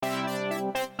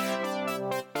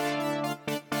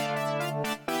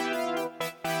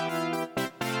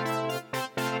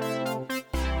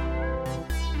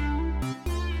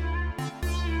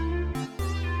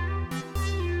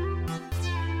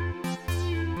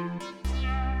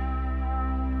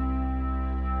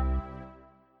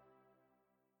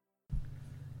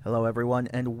Hello, everyone,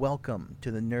 and welcome to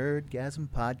the Nerdgasm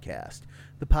Podcast,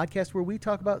 the podcast where we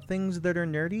talk about things that are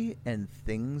nerdy and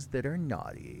things that are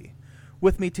naughty.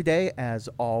 With me today, as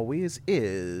always,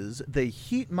 is the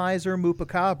Heat Miser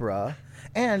Mupacabra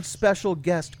and special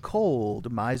guest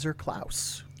Cold Miser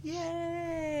Klaus.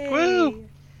 Yay! Woo!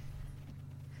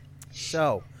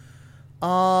 So,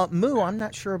 Moo, I'm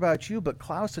not sure about you, but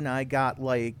Klaus and I got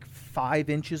like 5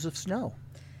 inches of snow.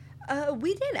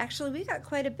 We did, actually. We got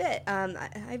quite a bit. I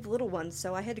have little ones,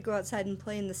 so I had to go outside and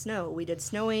play in the snow. We did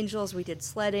snow angels, we did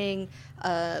sledding.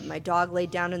 My dog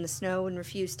laid down in the snow and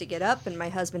refused to get up, and my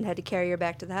husband had to carry her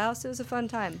back to the house. It was a fun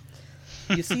time.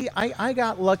 You see, I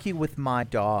got lucky with my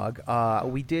dog.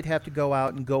 We did have to go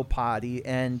out and go potty,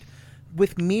 and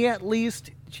with me at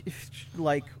least,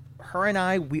 like her and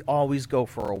I, we always go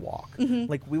for a walk.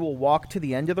 Mm-hmm. Like we will walk to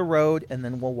the end of the road and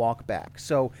then we'll walk back.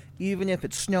 So even if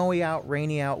it's snowy out,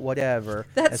 rainy out, whatever,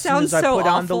 That as sounds soon as I so put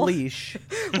on the awful. leash,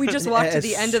 We just walked to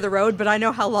the end of the road, but I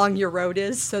know how long your road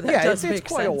is, so that Yeah, does it's make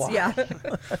quite a sense. walk. Yeah.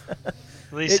 At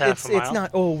least half a mile. it's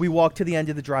not. Oh, we walk to the end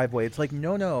of the driveway. It's like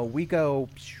no, we go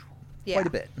Yeah. quite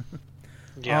a bit.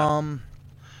 Yeah.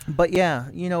 But yeah,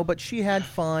 but she had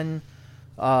fun.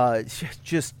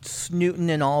 Just snooting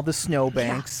in all the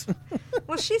snowbanks.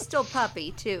 Well, she's still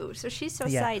puppy, too, so she's so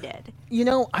Yeah. excited.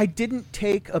 I didn't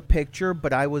take a picture,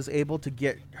 but I was able to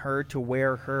get her to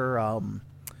wear her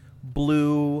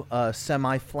blue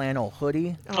semi-flannel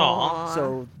hoodie. Aw.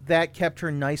 So that kept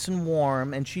her nice and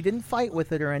warm, and she didn't fight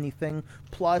with it or anything.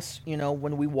 Plus,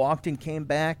 when we walked and came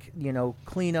back,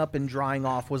 clean up and drying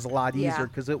off was a lot Yeah. easier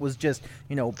because it was just,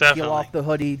 peel Definitely. off the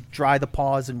hoodie, dry the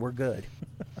paws, and we're good.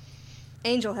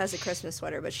 Angel has a Christmas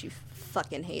sweater, but she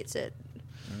fucking hates it.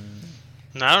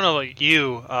 Now, I don't know about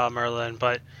you, Merlin,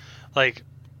 but like,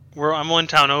 I'm one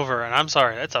town over, and I'm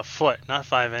sorry, that's a foot, not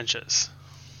 5 inches.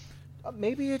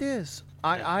 Maybe it is.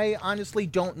 I honestly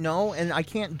don't know, and I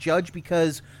can't judge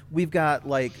because we've got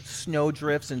like snow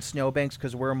drifts and snowbanks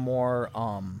because we're more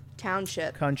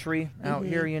Township. country out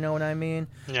here, you know what I mean?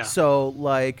 Yeah. So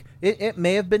like it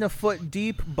may have been a foot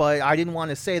deep, but I didn't want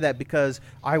to say that because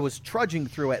I was trudging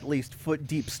through at least foot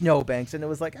deep snowbanks, and it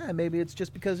was like, maybe it's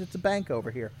just because it's a bank over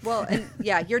here. Well, and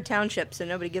yeah, you're township, so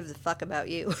nobody gives a fuck about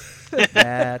you.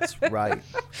 That's right.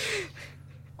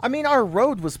 I mean, our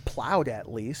road was plowed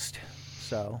at least,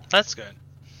 so. That's good.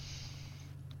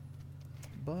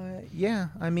 But yeah,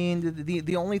 I mean,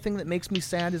 the only thing that makes me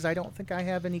sad is I don't think I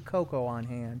have any cocoa on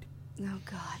hand. Oh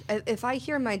God! If I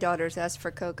hear my daughters ask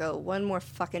for cocoa one more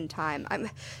fucking time,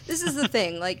 this is the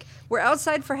thing. Like, we're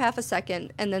outside for half a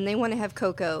second, and then they want to have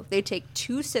cocoa. They take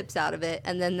 2 sips out of it,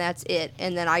 and then that's it.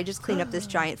 And then I just clean up this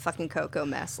giant fucking cocoa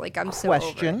mess. Like, I'm so over it.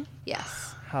 Question.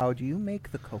 Yes. How do you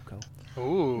make the cocoa?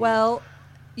 Ooh. Well,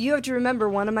 you have to remember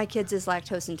one of my kids is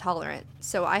lactose intolerant,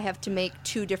 so I have to make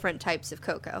 2 different types of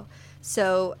cocoa.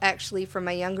 So actually, for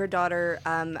my younger daughter,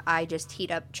 I just heat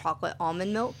up chocolate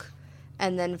almond milk.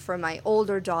 And then for my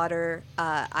older daughter,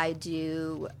 I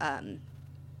do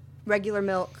regular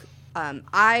milk.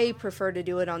 I prefer to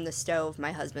do it on the stove.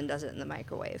 My husband does it in the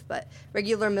microwave. But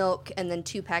regular milk and then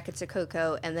 2 packets of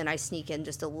cocoa, and then I sneak in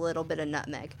just a little bit of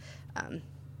nutmeg.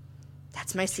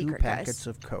 That's my 2 secret, packets guys.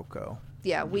 of cocoa.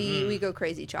 Yeah, we go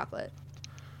crazy chocolate.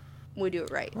 We do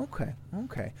it right.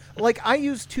 Okay. Like, I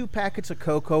use 2 packets of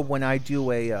cocoa when I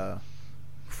do a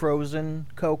frozen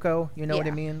cocoa. You know what I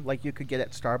Yeah. mean? Like, you could get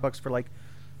at Starbucks for like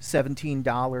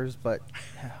 $17, but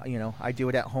I do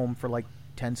it at home for like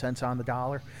 10 cents on the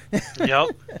dollar.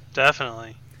 Yep,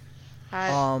 definitely.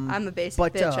 I'm a basic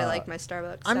but, bitch. I like my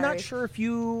Starbucks. I'm not sorry. sure if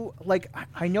you like.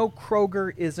 I know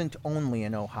Kroger isn't only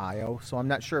in Ohio, so I'm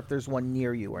not sure if there's one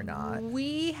near you or not.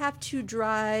 We have to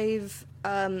drive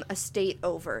a state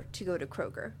over to go to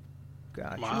Kroger.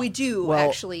 Gotcha. Wow. We do, Well-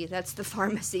 actually. That's the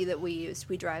pharmacy that we use.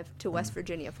 We drive to West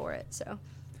Virginia for it, so.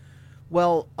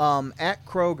 Well, at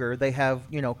Kroger, they have,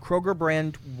 Kroger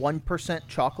brand 1%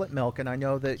 chocolate milk, and I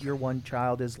know that your one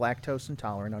child is lactose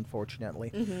intolerant,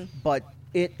 unfortunately. Mm-hmm. But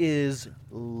it is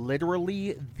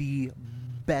literally the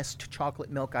best chocolate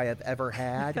milk I have ever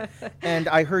had. And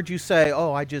I heard you say,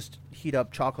 I just heat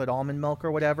up chocolate almond milk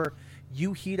or whatever.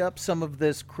 You heat up some of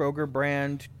this Kroger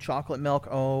brand chocolate milk,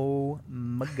 oh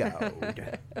my God.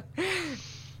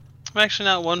 I'm actually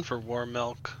not one for warm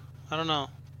milk. I don't know.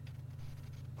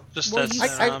 Just Well, that's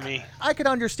you- not me. I could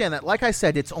understand that. Like I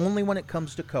said, it's only when it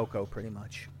comes to cocoa, pretty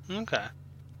much. Okay.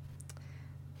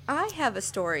 I have a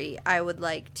story I would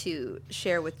like to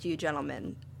share with you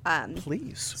gentlemen.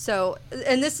 Please. So,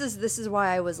 and this is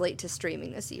why I was late to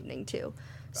streaming this evening, too.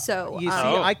 So, You see,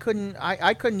 Oh. I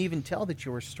couldn't even tell that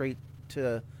you were straight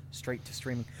to straight to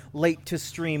streaming. Late to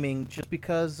streaming just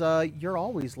because you're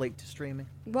always late to streaming.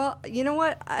 Well, you know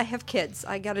what? I have kids.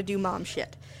 I got to do mom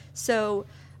shit. So,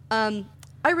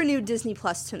 I renewed Disney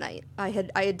Plus tonight. I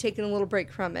had taken a little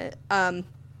break from it.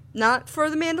 Not for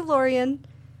The Mandalorian,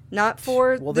 not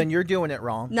for then you're doing it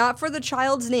wrong. Not for the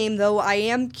child's name, though. I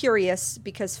am curious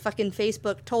because fucking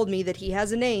Facebook told me that he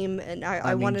has a name, and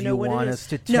I want to know what it is. Do you want us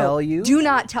to tell you? Do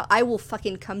not tell. I will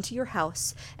fucking come to your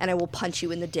house and I will punch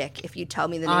you in the dick if you tell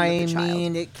me the name of the child. I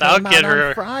mean, it came out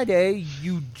on Friday.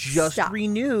 You just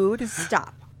renewed.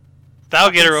 Stop.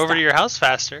 That'll get her over to your house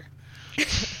faster.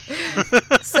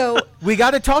 So we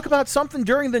got to talk about something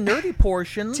during the nerdy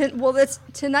portion.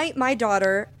 Tonight. My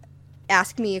daughter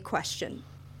asked me a question,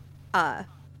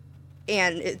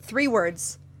 and 3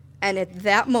 words. And at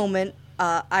that moment,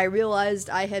 I realized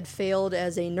I had failed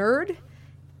as a nerd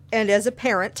and as a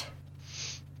parent.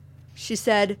 She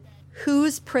said,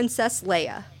 "Who's Princess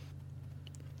Leia?"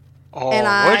 Oh,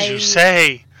 what'd you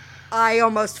say? I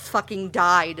almost fucking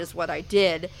died, is what I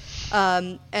did.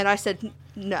 And I said,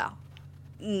 "No.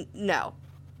 No,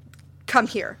 come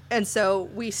here." And so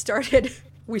we started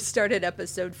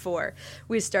episode 4.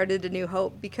 We started A New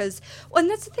Hope because, and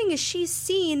that's the thing, is she's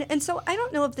seen, and so I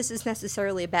don't know if this is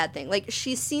necessarily a bad thing. Like,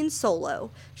 she's seen Solo.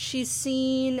 She's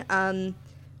seen,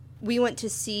 we went to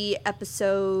see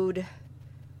episode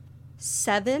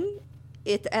 7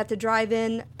 at the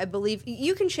drive-in, I believe.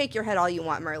 You can shake your head all you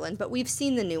want, Merlin, but we've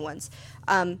seen the new ones.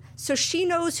 So she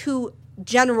knows who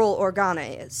General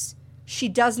Organa is. She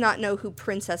does not know who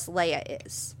Princess Leia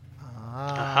is.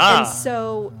 And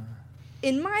so,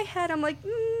 in my head, I'm like,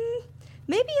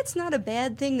 maybe it's not a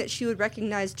bad thing that she would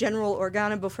recognize General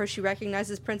Organa before she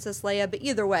recognizes Princess Leia. But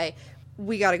either way,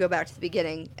 we got to go back to the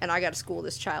beginning, and I got to school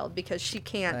this child because she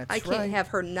can't. I can't have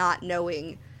her not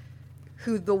knowing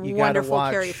who the wonderful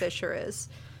Carrie Fisher is.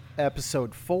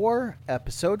 Episode 4,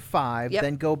 episode 5,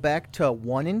 then go back to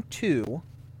 1 and 2.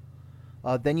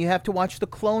 Then you have to watch the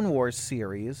Clone Wars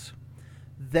series.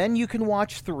 Then you can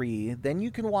watch 3. Then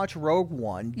you can watch Rogue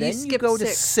One. Then you go to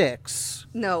 6.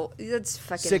 No, that's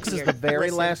fucking 6 weird. is the very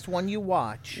last one you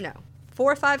watch. No.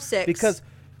 4, 5, 6. Because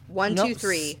 1, 2,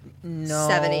 3. No.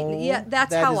 7, 8. Yeah,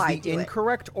 that's how I do it. That is the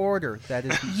incorrect order. That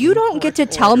is. You don't get to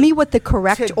tell me what the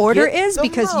correct order is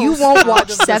because you won't watch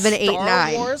 7, 8, 9.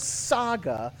 Star Wars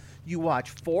saga. You watch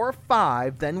 4,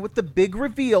 5, then with the big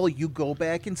reveal, you go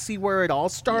back and see where it all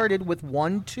started with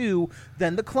 1, 2,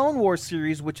 then the Clone Wars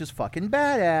series, which is fucking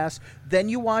badass. Then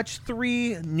you watch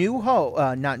 3, New Hope,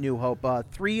 not New Hope,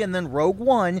 3, and then Rogue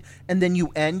One, and then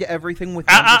you end everything with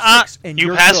number 6. And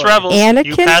you passed Rebels.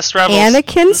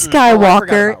 Anakin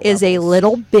Skywalker is a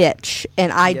little bitch,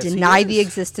 and I deny the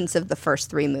existence of the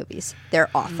first 3 movies. They're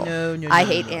awful. No, I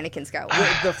hate Anakin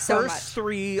Skywalker. The first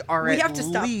 3 are at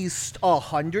least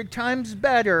 100 times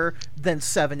better than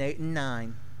 7, 8, and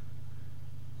 9.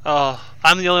 Oh,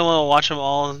 I'm the only one who will watch them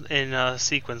all in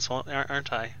sequence,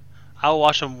 aren't I? I'll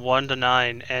watch them 1 to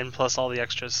 9 and plus all the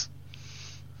extras.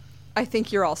 I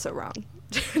think you're also wrong.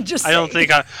 Just I don't think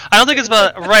it's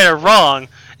about right or wrong.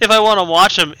 If I want to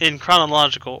watch them in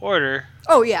chronological order.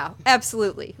 Oh yeah,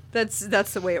 absolutely. That's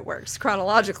the way it works.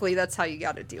 Chronologically, that's how you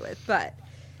got to do it. But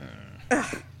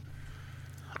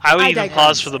I would even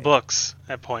pause for the books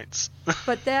at points.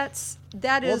 But that is.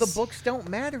 Well, the books don't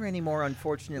matter anymore,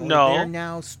 unfortunately. No. They're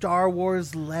now Star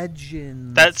Wars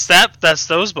Legends. That's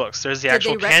those books. There's the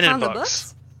actual canon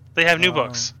books. They have new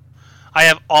books. I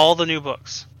have all the new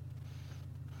books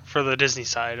for the Disney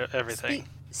side of everything.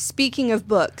 Speaking of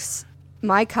books,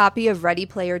 my copy of Ready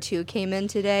Player 2 came in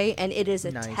today, and it is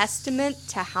a testament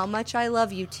to how much I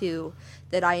love you two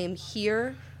that I am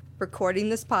here recording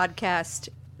this podcast,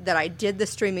 that I did the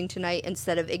streaming tonight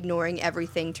instead of ignoring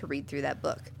everything to read through that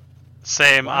book.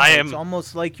 Same. Wow, it's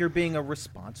almost like you're being a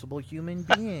responsible human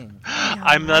being.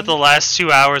 I'm at the last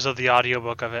 2 hours of the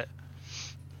audiobook of it.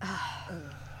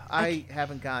 I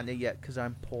haven't gotten it yet because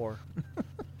I'm poor.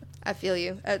 I feel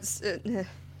you.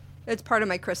 It's part of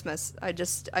my Christmas.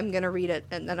 I'm going to read it,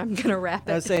 and then I'm going to wrap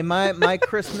it. I say my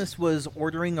Christmas was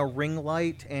ordering a ring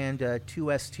light and 2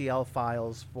 STL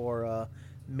files for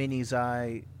minis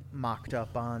I mocked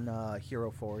up on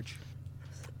Hero Forge.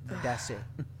 That's it.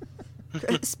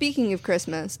 Speaking of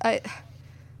Christmas, I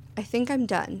think I'm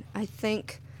done. I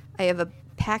think I have a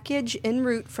package en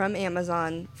route from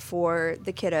Amazon for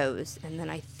the kiddos, and then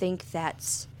I think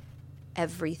that's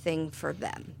everything for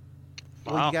them.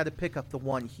 Wow. Well, you got to pick up the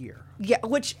one here. Yeah,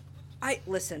 which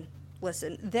listen.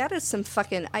 That is some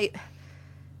fucking I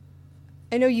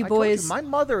know you boys. My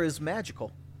mother is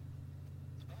magical.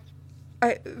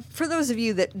 For those of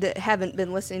you that haven't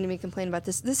been listening to me complain about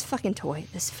this fucking toy,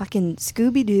 this fucking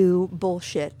Scooby-Doo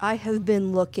bullshit, I have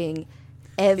been looking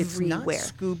everywhere.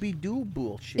 It's not Scooby-Doo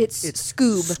bullshit. It's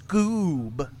Scoob.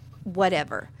 Scoob.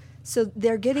 Whatever. So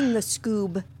they're getting the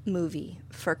Scoob movie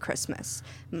for Christmas.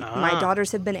 My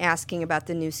daughters have been asking about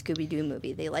the new Scooby-Doo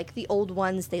movie. They like the old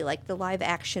ones. They like the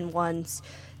live-action ones.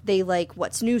 They like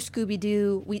What's New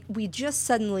Scooby-Doo. We just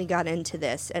suddenly got into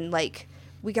this, and, like,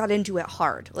 we got into it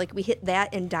hard. Like, we hit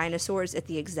that and dinosaurs at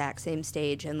the exact same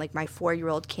stage, and, like, my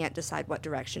 4-year-old can't decide what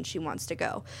direction she wants to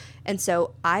go. And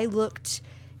so I looked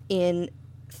in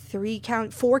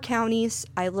 4 counties.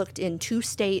 I looked in 2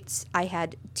 states. I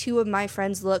had 2 of my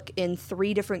friends look in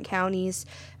 3 different counties.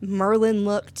 Merlin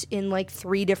looked in like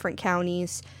 3 different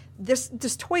counties. This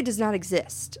toy does not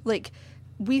exist. Like,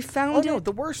 we found it. No,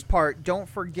 the worst part, don't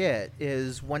forget,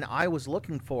 is when I was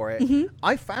looking for it,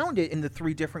 I found it in the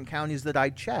 3 different counties that I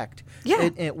checked. Yeah.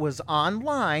 It was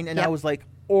online, and I was like,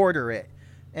 order it.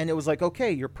 And it was like,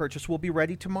 okay, your purchase will be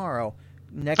ready tomorrow.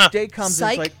 Next day comes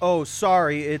and it's like, oh,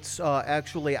 sorry, it's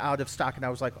actually out of stock. And I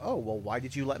was like, oh, well, why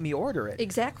did you let me order it?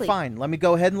 Exactly. Fine, let me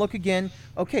go ahead and look again.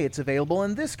 Okay, it's available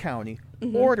in this county.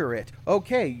 Order it.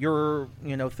 Okay, your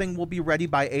thing will be ready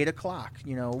by 8 o'clock.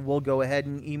 We'll go ahead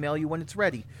and email you when it's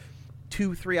ready.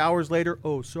 2-3 hours later,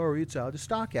 oh, sorry, it's out of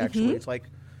stock, actually. It's like,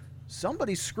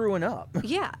 somebody's screwing up.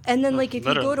 Yeah, and then, like, if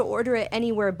Literally. you go to order it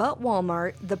anywhere but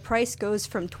Walmart, the price goes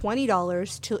from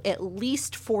 $20 to at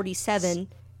least $47,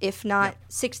 if not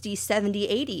 60, 70,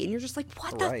 80. And you're just like,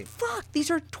 what the fuck? These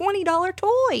are $20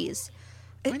 toys.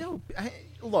 I know.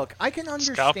 Look, I can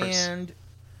understand.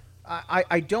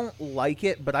 I don't like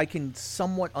it, but I can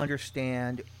somewhat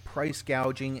understand price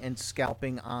gouging and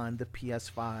scalping on the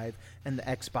PS5 and the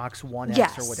Xbox One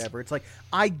X or whatever. It's like,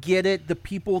 I get it. The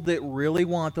people that really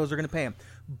want those are going to pay them.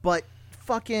 But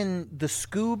fucking the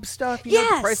Scoob stuff, you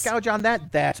know, the price gouge on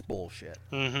that's bullshit.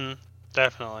 Mm-hmm.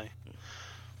 Definitely.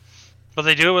 But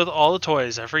they do it with all the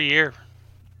toys every year.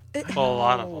 Well, a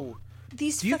lot of them. Do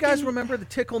you guys remember the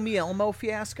Tickle Me Elmo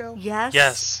fiasco? Yes.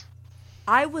 Yes.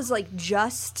 I was, like,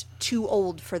 just too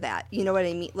old for that. You know what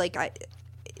I mean? Like,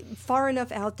 far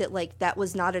enough out that, like, that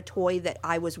was not a toy that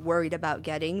I was worried about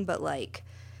getting, but, like,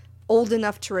 old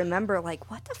enough to remember,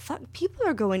 like, what the fuck? People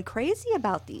are going crazy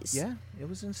about these. Yeah, it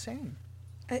was insane.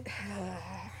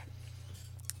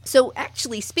 So,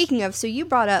 actually, speaking of, so you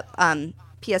brought up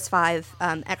PS5,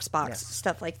 Xbox,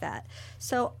 stuff like that.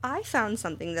 So I found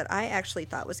something that I actually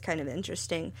thought was kind of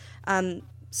interesting.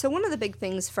 So one of the big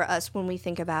things for us when we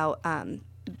think about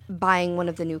buying one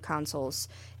of the new consoles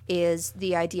is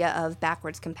the idea of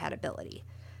backwards compatibility.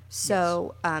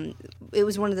 So it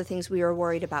was one of the things we were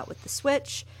worried about with the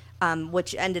Switch,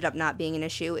 which ended up not being an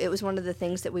issue. It was one of the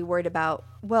things that we worried about,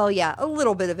 well, yeah, a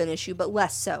little bit of an issue, but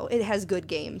less so. It has good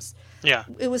games. Yeah.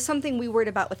 It was something we worried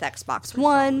about with Xbox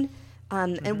One.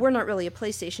 And we're not really a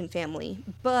PlayStation family,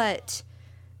 but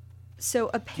so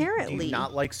apparently... Do you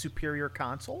not like superior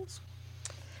consoles?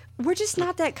 We're just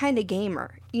not that kind of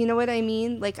gamer. You know what I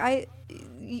mean? Like,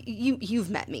 you've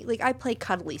met me. Like, I play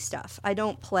cuddly stuff. I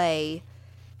don't play,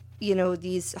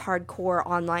 these hardcore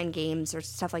online games or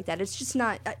stuff like that. It's just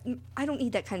not... I don't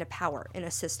need that kind of power in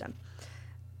a system.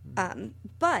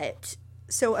 But,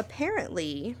 so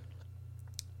apparently,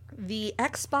 the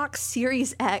Xbox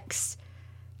Series X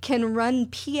can run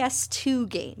PS2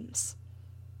 games.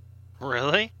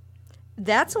 Really?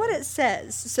 That's what it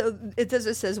says. So it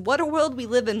says, what a world we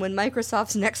live in when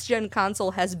Microsoft's next-gen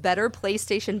console has better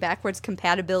PlayStation backwards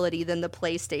compatibility than the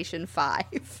PlayStation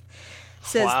 5.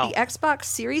 Says the Xbox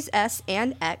Series S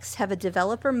and X have a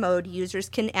developer mode users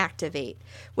can activate,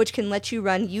 which can let you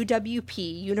run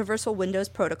UWP, Universal Windows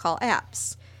Protocol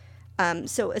apps.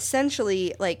 So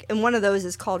essentially, like, and one of those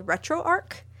is called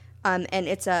RetroArch. And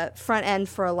it's a front end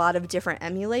for a lot of different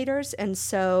emulators. And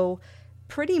so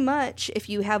pretty much if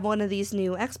you have one of these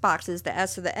new Xboxes, the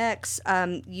S or the X,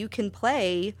 you can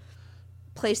play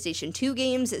PlayStation 2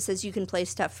 games. It says you can play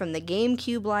stuff from the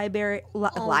GameCube library.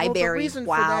 Well, the reason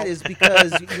for that is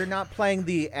because you're not playing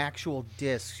the actual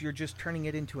discs. You're just turning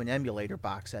it into an emulator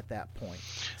box at that point.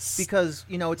 Because,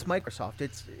 it's Microsoft.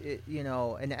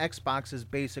 An Xbox is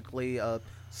basically a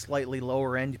slightly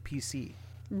lower-end PC.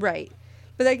 Right.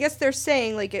 But I guess they're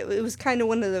saying, like, it was kind of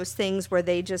one of those things where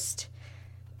they just...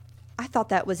 I thought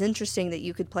that was interesting that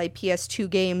you could play PS2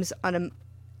 games on an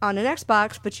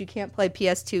Xbox, but you can't play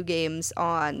PS2 games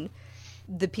on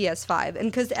the PS5. And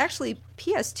because actually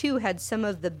PS2 had some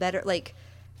of the better, like,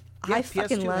 I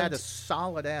fucking PS2 loved... had a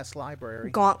solid-ass library.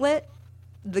 Gauntlet.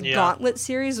 The Gauntlet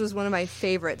series was one of my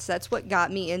favorites. That's what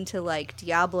got me into, like,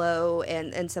 Diablo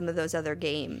and some of those other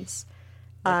games.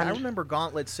 I remember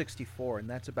Gauntlet 64, and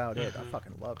that's about it. I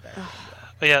fucking love that.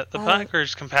 But yeah, the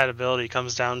backwards compatibility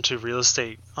comes down to real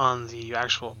estate on the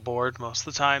actual board most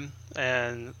of the time,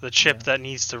 and the chip that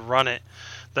needs to run it,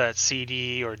 that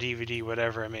CD or DVD,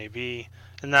 whatever it may be.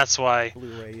 And that's why,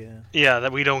 Blu-ray,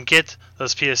 that we don't get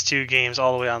those PS2 games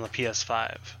all the way on the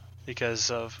PS5, because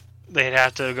of they'd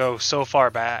have to go so far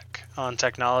back on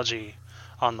technology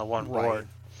on the one board.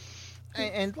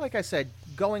 And like I said,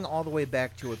 going all the way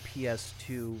back to a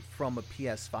PS2 from a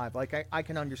PS5, like I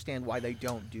can understand why they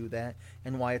don't do that,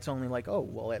 and why it's only like, oh,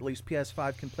 well, at least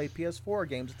PS5 can play PS4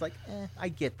 games. It's like, I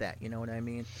get that, you know what I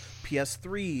mean?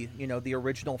 PS3, you know, the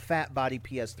original fat body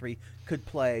PS3 could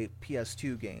play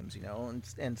PS2 games, you know,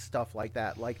 and stuff like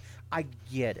that. Like, I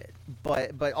get it,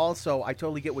 but also I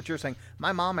totally get what you're saying.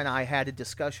 My mom and I had a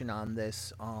discussion on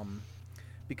this,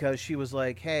 because she was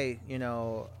like, hey, you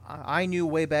know, I knew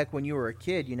way back when you were a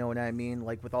kid, you know what I mean?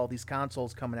 Like, with all these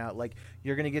consoles coming out, like,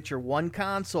 you're going to get your one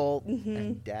console,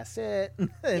 and that's it. And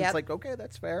it's like, okay,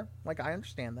 that's fair. Like, I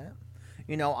understand that.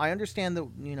 You know, I understand that,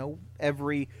 you know,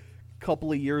 every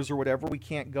couple of years or whatever, we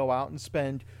can't go out and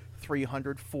spend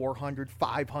 $300, $400,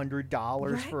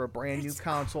 $500 for a brand new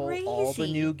console, crazy. All the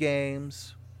new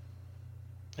games.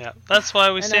 Yeah, that's why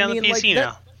we stay on the PC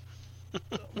now.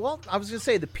 Well, I was going to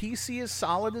say, the PC is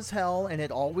solid as hell, and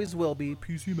it always will be.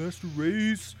 PC Master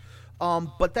Race.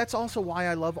 But that's also why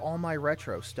I love all my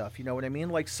retro stuff, you know what I mean?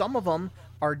 Like, some of them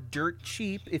are dirt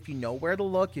cheap if you know where to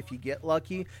look, if you get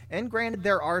lucky. And granted,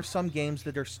 there are some games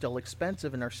that are still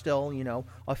expensive and are still, you know,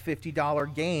 a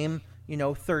 $50 game, you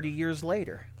know, 30 years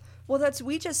later. Well,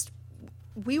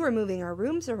 we were moving our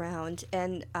rooms around,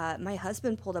 and my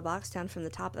husband pulled a box down from the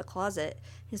top of the closet.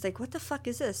 He's like, what the fuck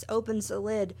is this? Opens the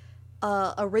lid.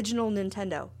 Original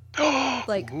Nintendo.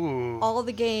 Like, all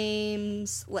the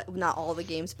games, not all the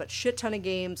games, but shit ton of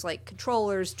games, like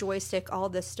controllers, joystick, all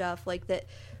this stuff, like that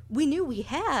we knew we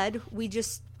had, we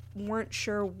just weren't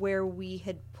sure where we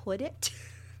had put it.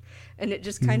 And it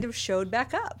just kind of showed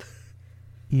back up.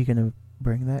 You gonna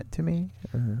bring that to me?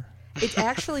 Or? It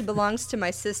actually belongs to my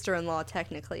sister-in-law,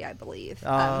 technically, I believe.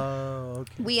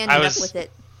 Okay. We ended up with it,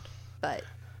 but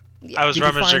yeah. I was Did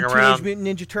rummaging you find around. Teenage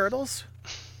Mutant Ninja Turtles?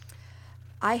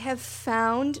 I have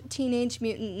found Teenage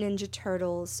Mutant Ninja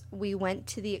Turtles. We went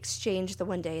to the exchange the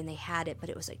one day and they had it,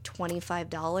 but it was like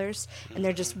 $25, and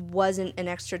there just wasn't an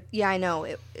extra. Yeah, I know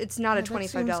it's not a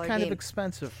 $25 game. That kind of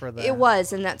expensive for that. It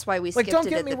was, and that's why we skipped don't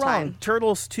it get at me the wrong. time.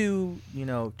 Turtles 2, you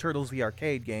know, Turtles the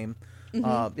arcade game,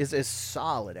 is a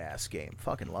solid ass game.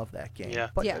 Fucking love that game. Yeah.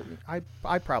 But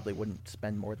I probably wouldn't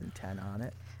spend more than 10 on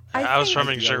it. I was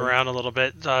rummaging around a little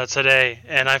bit today,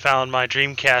 and I found my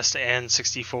Dreamcast and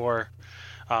 64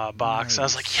 box. Nice. I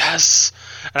was like, yes!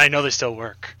 And I know they still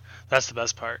work. That's the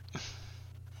best part. I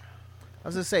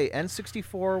was going to say,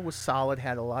 N64 was solid,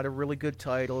 had a lot of really good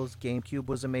titles. GameCube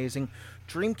was amazing.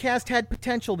 Dreamcast had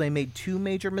potential. They made two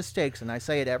major mistakes, and I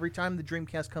say it every time the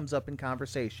Dreamcast comes up in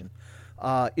conversation.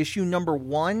 Issue number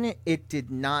 1, it did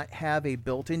not have a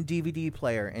built-in DVD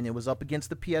player, and it was up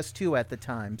against the PS2 at the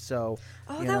time. So,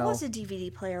 was a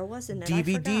DVD player, wasn't it?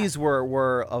 DVDs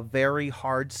were a very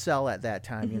hard sell at that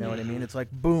time. You know what I mean? It's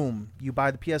like, boom, you buy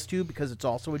the PS2 because it's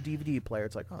also a DVD player.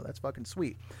 It's like, oh, that's fucking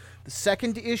sweet. The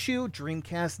second issue,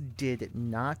 Dreamcast did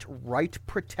not right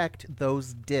protect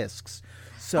those discs.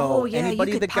 So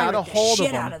anybody that got a hold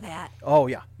of them, out of that. Oh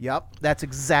yeah, yep, that's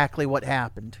exactly what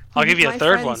happened. I'll give you a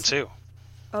third one too.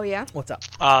 Oh yeah? What's up?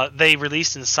 They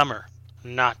released in summer,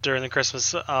 not during the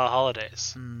Christmas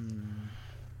holidays.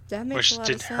 That makes which a lot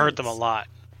did of sense. hurt them a lot.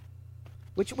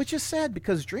 Which is sad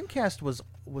because Dreamcast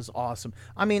was awesome.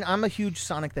 I mean, I'm a huge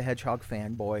Sonic the Hedgehog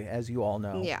fanboy, as you all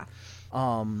know. Yeah.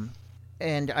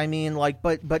 And I mean, like,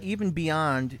 but even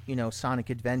beyond, you know,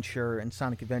 Sonic Adventure and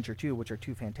Sonic Adventure 2, which are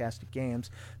two fantastic games,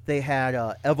 they had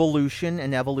Evolution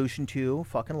and Evolution 2.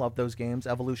 Fucking love those games.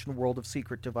 Evolution World of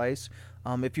Secret Device.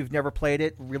 If you've never played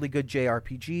it, really good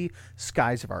JRPG.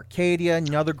 Skies of Arcadia,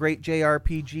 another great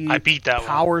JRPG. I beat that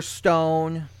Power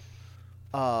Stone.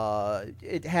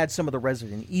 It had some of the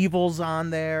Resident Evils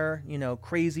on there, you know,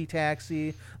 Crazy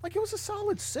Taxi. Like, it was a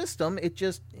solid system. It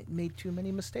made too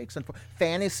many mistakes.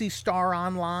 Phantasy Star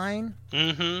Online.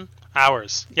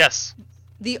 Hours. Yes.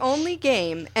 The only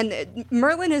game, and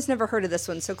Merlin has never heard of this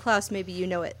one, so Klaus, maybe you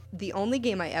know it. The only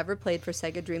game I ever played for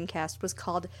Sega Dreamcast was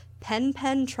called Pen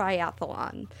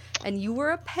Triathlon, and you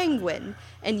were a penguin,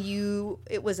 and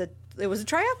it was a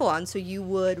triathlon, so you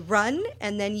would run,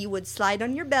 and then you would slide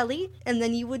on your belly, and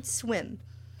then you would swim.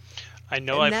 I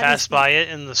know I passed by it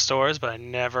in the stores, but I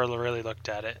never really looked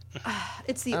at it.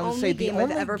 It's the only game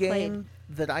I've ever played.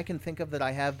 That I can think of that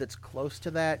I have that's close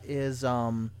to that is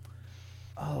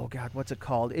oh God, what's it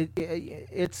called?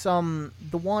 It's the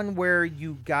one where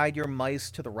you guide your mice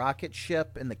to the rocket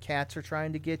ship and the cats are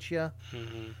trying to get you.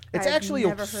 Mm-hmm. It's I've actually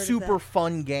never a heard of super that.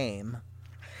 fun game.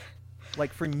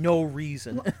 Like for no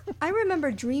reason. I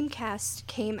remember Dreamcast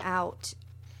came out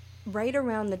right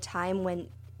around the time when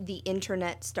the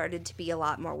internet started to be a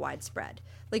lot more widespread.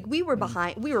 Like we were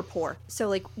behind, we were poor. So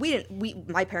like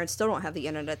my parents still don't have the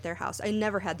internet at their house. I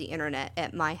never had the internet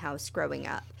at my house growing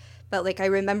up. But like I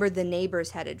remember the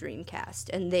neighbors had a Dreamcast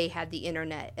and they had the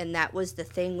internet, and that was the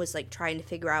thing, was like trying to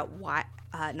figure out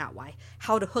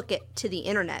how to hook it to the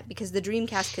internet, because the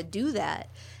Dreamcast could do that.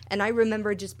 And I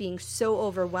remember just being so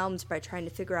overwhelmed by trying to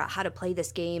figure out how to play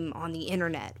this game on the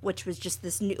internet, which was just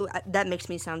this new. That makes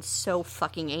me sound so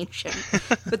fucking ancient,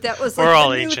 but that was like We're all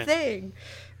the new ancient. thing.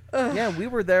 Yeah, we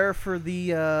were there for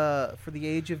the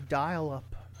age of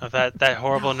dial-up. Of that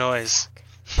horrible noise.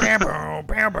 Bow,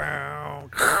 bow, bow.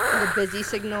 The busy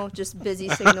signal, just busy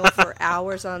signal for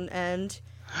hours on end.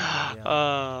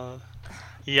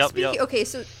 Yep. Okay,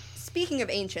 so speaking of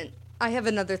ancient, I have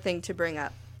another thing to bring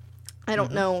up. I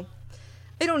don't know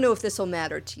if this will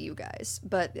matter to you guys,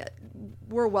 but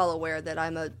we're well aware that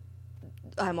I'm a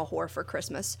whore for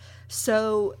Christmas.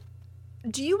 So,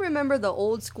 do you remember the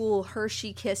old school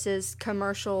Hershey Kisses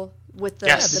commercial with the,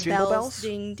 Yes. the The jingle bells? bells?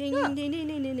 Ding ding ding ding ding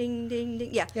ding ding ding ding.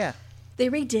 Yeah. Yeah. They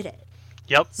redid it.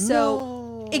 Yep. So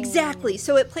No. exactly.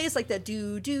 So it plays like the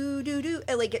do do do do,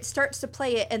 and like it starts to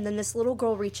play it, and then this little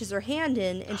girl reaches her hand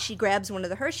in and she grabs one of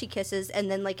the Hershey Kisses, and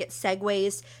then like it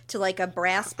segues to like a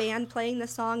brass band playing the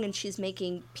song, and she's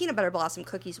making peanut butter blossom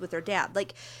cookies with her dad.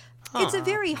 Like it's a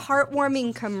very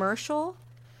heartwarming commercial.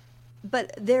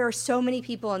 But there are so many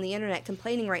people on the internet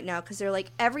complaining right now because they're like,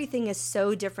 everything is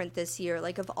so different this year.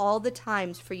 Like, of all the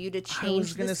times for you to change I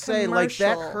was gonna this say, like,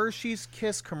 that commercial, Hershey's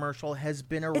Kiss commercial has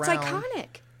been around. it's iconic.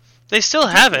 They still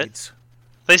have it. decades.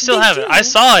 They still They have it. do. I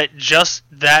saw it, just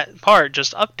that part,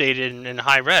 just updated in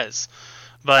high res.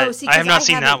 But Oh, see, I have 'cause not I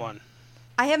seen that haven't- one.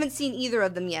 I haven't seen either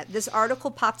of them yet. This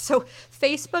article popped. So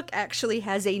Facebook actually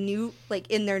has a new, like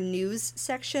in their news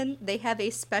section, they have a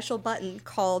special button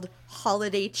called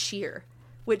Holiday Cheer,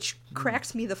 which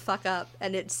cracks me the fuck up.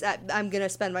 And it's I'm gonna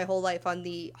spend my whole life on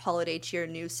the Holiday Cheer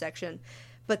news section.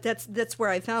 But that's where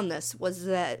I found this, was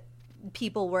that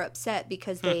people were upset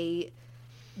because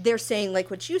they're saying,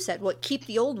 like what you said, keep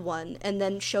the old one and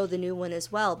then show the new one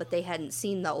as well. But they hadn't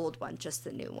seen the old one, just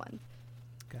the new one.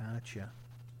 Gotcha.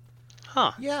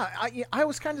 Huh. Yeah, I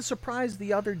was kind of surprised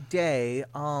the other day,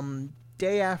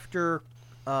 day after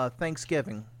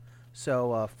Thanksgiving.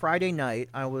 So Friday night,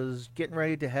 I was getting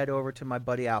ready to head over to my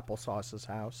buddy Applesauce's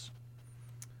house.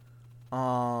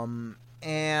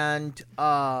 And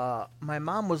my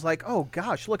mom was like, "Oh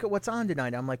gosh, look at what's on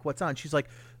tonight." I'm like, "What's on?" She's like,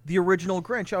 "The original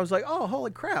Grinch." I was like, "Oh,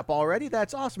 holy crap, already?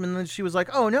 That's awesome." And then she was like,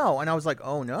 "Oh no." And I was like,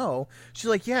 "Oh no." She's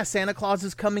like, "Yeah, Santa Claus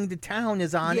is Coming to Town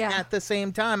is on Yeah. at the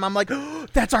same time." I'm like, "Oh,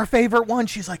 that's our favorite one."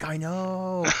 She's like, "I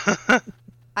know."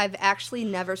 I've actually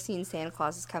never seen Santa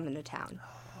Claus is Coming to Town.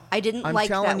 I didn't I'm like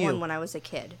that telling you. one when I was a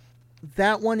kid.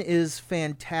 That one is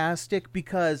fantastic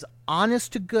because,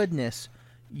 honest to goodness,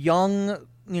 young,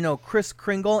 Kris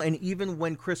Kringle, and even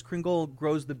when Kris Kringle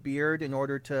grows the beard in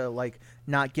order to, like,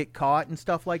 not get caught and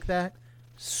stuff like that,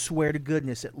 swear to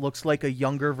goodness, it looks like a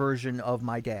younger version of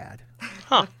my dad.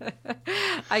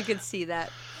 I could see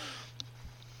that.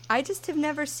 I just have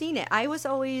never seen it. I was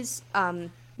always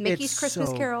Mickey's It's Christmas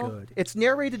so Carol. good. It's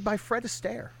narrated by Fred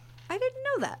Astaire. I didn't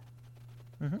know that.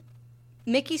 Mm-hmm.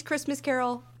 Mickey's Christmas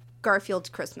Carol, Garfield's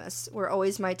Christmas were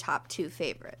always my top two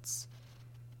favorites.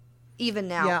 Even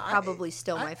now, Yeah, probably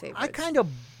still my favorites. I kind of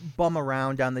bum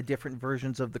around on the different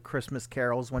versions of the Christmas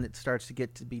carols when it starts to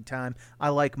get to be time. I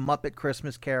like Muppet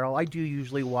Christmas Carol. I do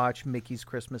usually watch Mickey's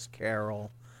Christmas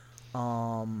Carol.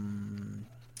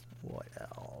 What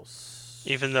else?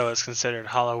 Even though it's considered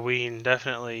Halloween,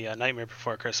 definitely a Nightmare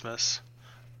Before Christmas.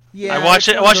 Yeah, I watch it's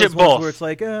it- one of watch it those ones both. Where it's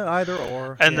like either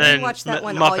or. And I then watch that M-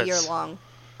 one Muppets. all year long.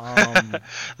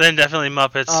 Then definitely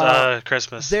Muppets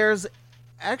Christmas. There's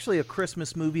actually a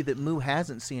Christmas movie that Moo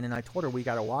hasn't seen, and I told her we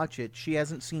got to watch it. She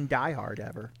hasn't seen Die Hard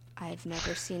ever. I've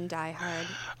never seen Die Hard.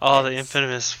 Oh, the It's-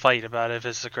 infamous fight about if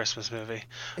it's a Christmas movie.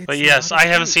 It's But yes, not a I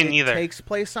haven't fight. seen it either. It takes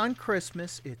place on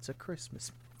Christmas. It's a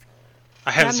Christmas. I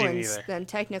haven't seen Gremlins, either. then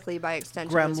technically by extension,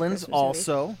 is a Gremlins Christmas movie,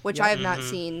 also. which Yep. I have not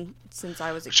seen since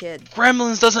I was a kid.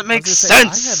 Gremlins doesn't I make was gonna say,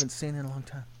 sense. I haven't seen it in a long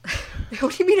time.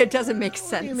 What do you mean it doesn't make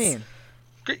sense? What do you mean?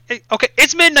 Okay,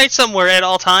 it's midnight somewhere at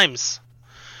all times.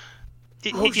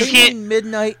 You Well, you they can't. mean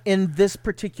midnight in this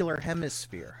particular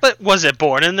hemisphere. But was it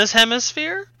born in this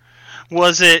hemisphere?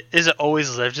 Is it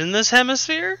always lived in this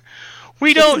hemisphere?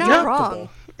 We don't not know. wrong.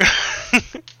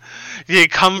 Did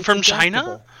it come from It's China?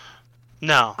 adaptable.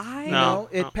 No. No,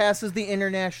 it passes the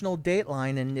international date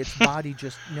line, and its body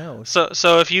just knows.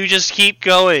 So if you just keep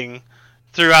going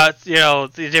throughout,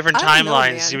 the different I don't know,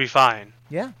 timelines, man. you'll be fine.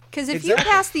 Yeah. Because if you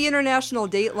pass the international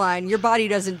date line, your body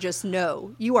doesn't just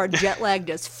know. You are jet lagged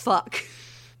as fuck.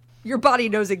 Your body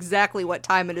knows exactly what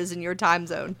time it is in your time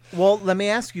zone. Well, let me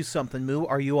ask you something, Moo.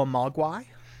 Are you a Mogwai?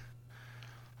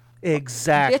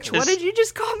 Exactly. Bitch, what did you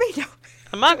just call me? No.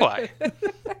 A Mogwai.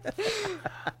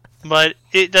 But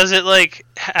does it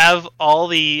have all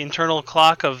the internal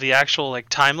clock of the actual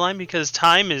timeline, because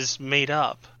time is made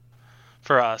up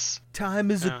for us. Time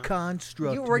is a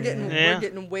construct. We're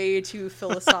getting way too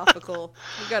philosophical.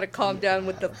 We got to calm down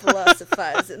with the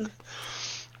philosophizing.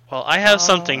 Well, I have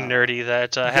something nerdy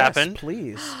that happened. Yes,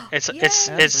 please.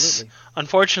 It's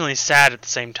unfortunately sad at the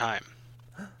same time.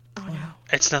 Oh no.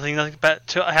 It's nothing bad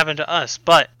to happen to us,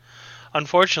 but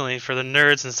unfortunately for the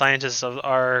nerds and scientists of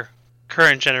our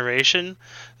current generation,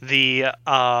 the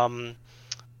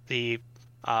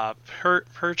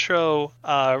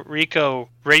Puerto Rico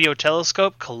radio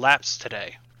telescope collapsed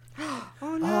today.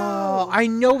 Oh no. Oh, I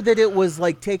know that it was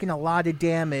taking a lot of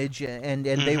damage, and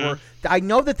they were. I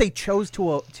know that they chose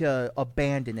to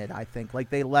abandon it. I think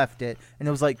they left it, and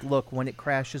it was look, when it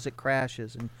crashes,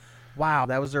 and wow,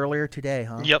 that was earlier today,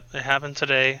 huh? Yep, it happened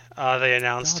today. They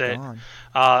announced Doggone. it.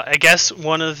 I guess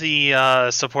one of the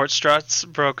support struts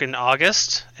broke in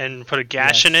August and put a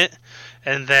gash in it,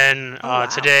 and then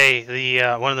today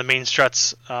the one of the main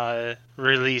struts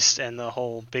released, and the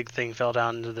whole big thing fell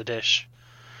down into the dish.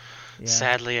 Yeah.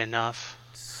 Sadly enough.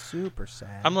 Super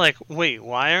sad. I'm like, wait,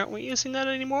 why aren't we using that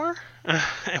anymore?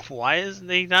 Why is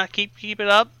they not keep it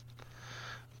up?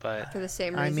 But for the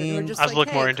same reason, I mean, we're just I was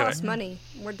looking more it into costs it. money.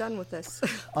 We're done with this.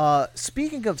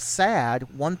 Speaking of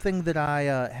sad, one thing that I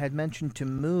had mentioned to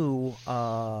Moo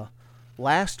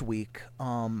last week,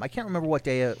 I can't remember what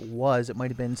day it was. It might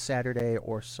have been Saturday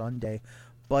or Sunday,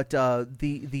 but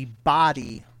the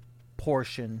body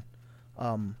portion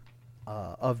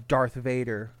of Darth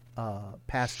Vader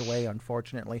passed away,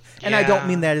 unfortunately. And I don't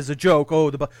mean that as a joke.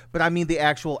 But I mean the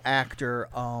actual actor.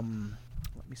 Let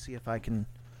me see if I can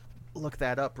look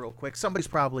that up real quick. Somebody's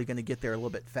probably going to get there a little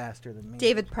bit faster than me.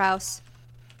 David Prowse.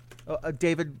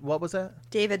 David, what was that?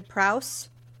 David Prowse.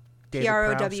 David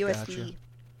Prowse. gotcha.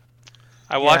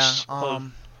 I watched. Yeah,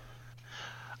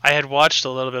 I had watched a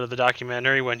little bit of the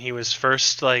documentary when he was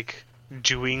first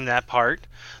doing that part.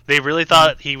 They really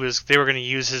thought they were going to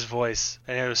use his voice,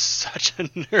 and it was such a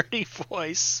nerdy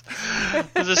voice.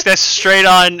 This guy's straight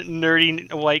on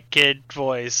nerdy white kid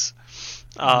voice,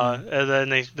 and then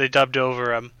they dubbed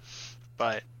over him.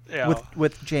 But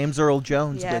with James Earl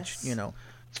Jones, Yes. which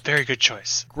it's a very good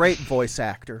choice. great voice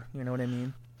actor. You know what I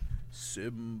mean?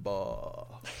 Simba.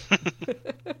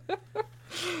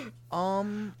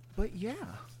 But yeah.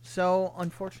 So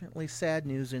unfortunately, sad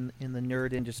news in the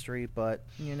nerd industry. But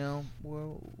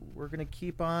we're gonna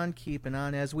keep on keeping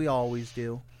on as we always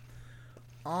do.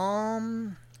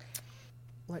 Let's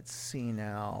see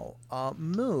now.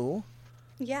 Moo.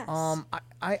 Yes.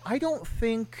 I don't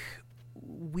think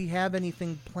we have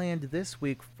anything planned this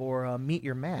week for Meet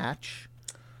Your Match.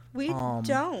 We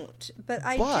don't, but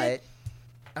I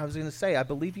was going to say, I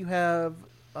believe you have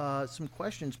some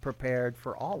questions prepared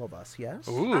for all of us, yes?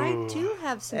 Ooh. I do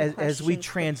have some questions As we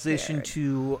transition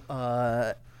prepared.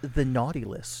 to the naughty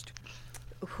list.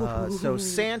 So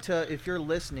Santa, if you're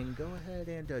listening, go ahead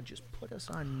and just put us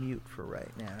on mute for right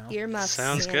now. Earmuffs.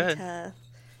 Sounds Santa. good.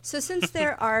 So since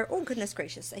there are, oh goodness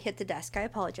gracious, I hit the desk. I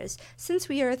apologize. Since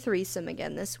we are a threesome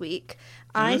again this week,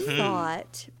 I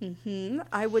thought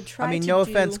I would try. I mean, to no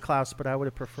do, offense, Klaus, but I would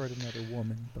have preferred another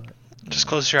woman. But Just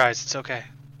close your eyes. It's okay.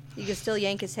 You can still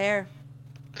yank his hair.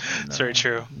 It's very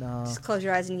true. no, Just close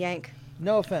your eyes and yank.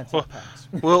 no offense. Well- pass.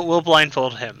 We'll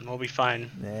blindfold him. We'll be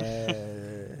fine.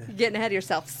 You're getting ahead of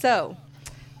yourself. So,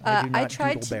 I do I not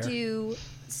tried doodle to bear. do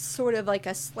sort of like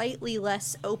a slightly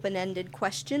less open-ended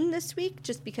question this week,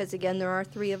 just because again there are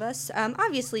three of us.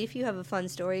 Obviously, if you have a fun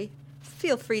story,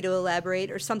 feel free to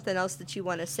elaborate or something else that you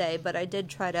want to say. But I did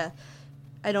try to.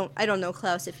 I don't know,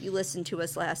 Klaus, if you listened to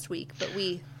us last week, but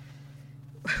we.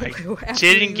 I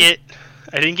didn't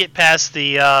get past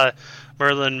the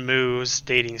Merlin Moo's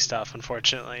dating stuff,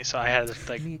 unfortunately. So I had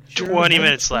Meet your 20 match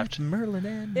minutes with left. Merlin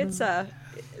and It's the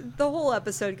whole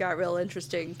episode got real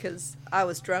interesting because I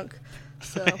was drunk.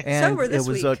 So and sober it this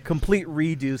was week. a complete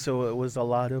redo, so it was a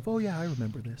lot of, oh yeah, I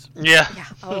remember this. Yeah. Yeah,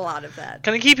 a lot of that.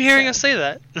 Can I keep hearing us say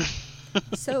that?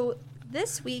 So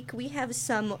this week we have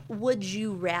some would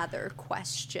you rather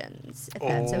questions, if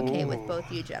that's okay with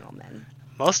both you gentlemen.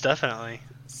 Most definitely.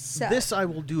 So This I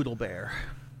will doodle bear.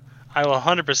 I will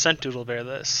 100% doodle bear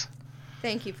this.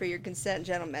 Thank you for your consent,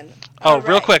 gentlemen. Oh, All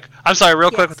real right. quick. I'm sorry, real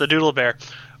quick Yes. with the Doodle Bear.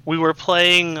 We were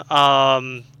playing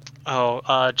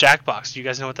Jackbox. Do you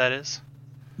guys know what that is?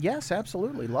 Yes,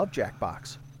 absolutely. Love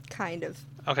Jackbox. Kind of.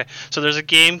 Okay, so there's a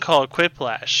game called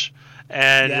Quiplash,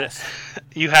 and Yes.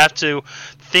 you have to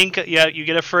think. You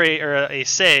get a phrase or a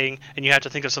saying, and you have to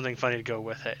think of something funny to go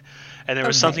with it. And there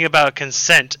was Okay. something about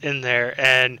consent in there,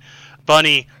 and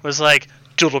Bunny was like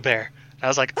Doodle Bear. I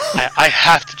was like, I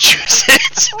have to choose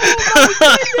it. Oh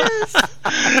my goodness!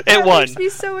 It That won. makes me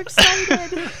so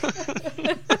excited.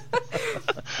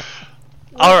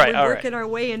 All right, We're all right. working our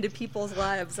way into people's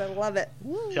lives. I love it.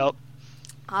 Yep.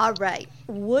 All right.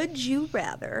 Would you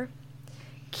rather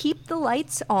keep the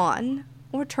lights on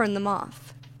or turn them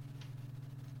off?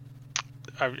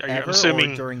 I'm Ever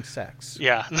assuming. or during sex?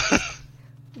 Yeah.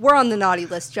 We're on the naughty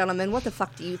list, gentlemen. What the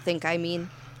fuck do you think I mean?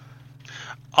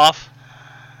 Off.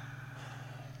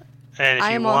 And if I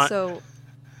you am want, also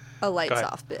a lights ahead.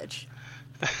 off bitch.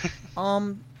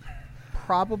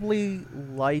 Probably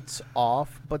lights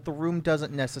off, but the room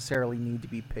doesn't necessarily need to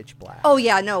be pitch black. Oh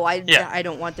yeah, no, Yeah. I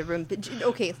don't want the room.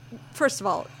 Okay, first of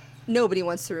all, nobody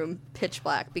wants the room pitch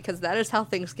black because that is how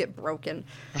things get broken.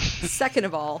 Second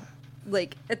of all,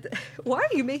 like, why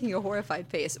are you making a horrified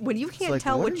face when you It's can't like,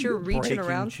 tell what are you're you reaching breaking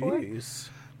around for? juice?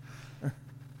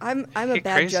 I'm a Get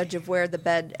bad crazy. judge of where the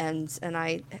bed ends, and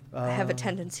I have a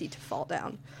tendency to fall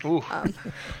down. Ooh.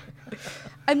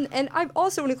 And I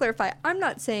also want to clarify, I'm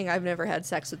not saying I've never had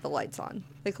sex with the lights on.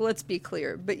 Like, let's be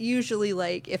clear. But usually,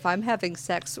 like, if I'm having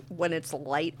sex when it's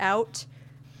light out,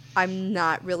 I'm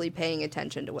not really paying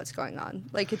attention to what's going on.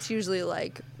 Like, it's usually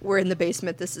like, we're in the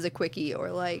basement, this is a quickie, or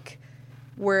like,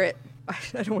 we're at,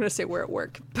 I don't want to say we're at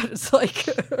work, but it's like,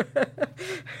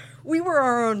 we were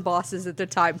our own bosses at the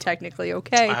time, technically,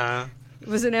 okay? It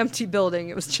was an empty building,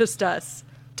 it was just us.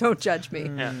 Don't judge me.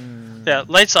 Yeah. Yeah.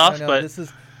 Lights off, No, but this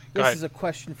ahead. is a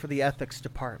question for the ethics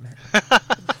department.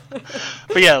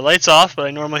 but yeah, lights off. But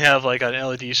I normally have like an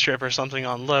LED strip or something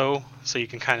on low, so you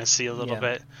can kind of see a little Yeah.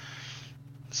 bit.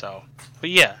 So, but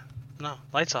yeah, no,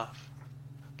 lights off.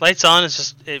 Lights on is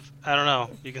just I don't know.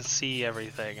 You can see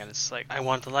everything, and it's like I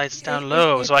want the lights down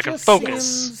low It so I can just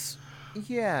focus. seems-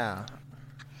 yeah.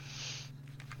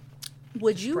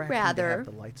 Would you Distracting to rather... have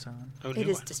the lights on? Oh, It new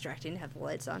is one. distracting to have the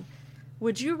lights on.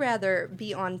 Would you rather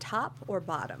be on top or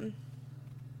bottom?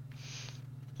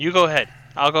 You go ahead.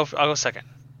 I'll go second.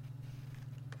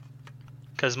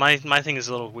 Because my thing is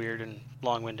a little weird and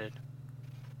long-winded.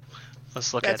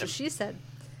 Let's look That's at what him. she said.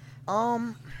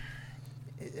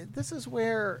 This is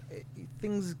where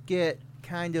things get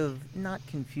kind of not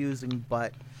confusing,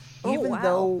 but Oh, even wow.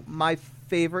 though my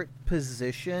favorite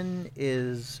position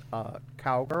is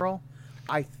cowgirl,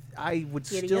 I would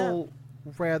Giddy still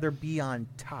rather be on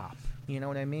top. You know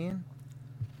what I mean?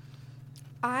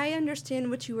 I understand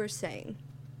what you were saying.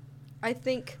 I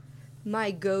think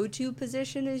my go-to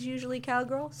position is usually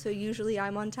cowgirl, so usually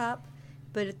I'm on top.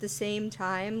 But at the same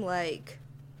time, like,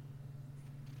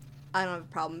 I don't have a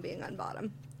problem being on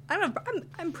bottom.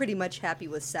 I'm pretty much happy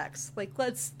with sex. Like,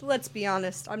 let's be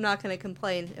honest. I'm not gonna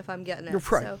complain if I'm getting it. You're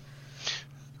right. So.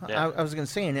 Yeah. I was gonna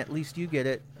say, and at least you get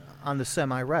it on the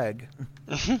semi-reg.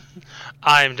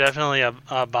 I'm definitely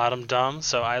a bottom dumb,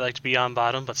 so I like to be on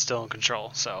bottom but still in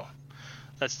control. So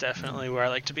that's definitely where I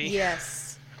like to be.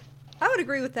 Yes, I would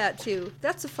agree with that too.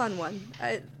 That's a fun one.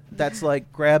 That's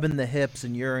like grabbing the hips,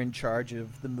 and you're in charge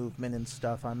of the movement and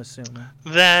stuff. I'm assuming.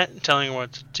 That, telling her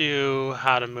what to do,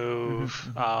 how to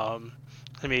move, and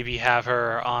maybe have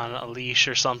her on a leash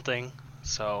or something.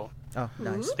 So Oh,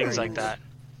 nice. Ooh. things Very like nice. that.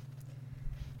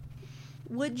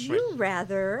 Would you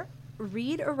rather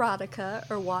read erotica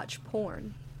or watch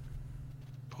porn?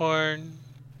 Porn.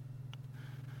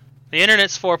 The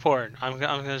internet's for porn. I'm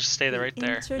gonna just stay there right The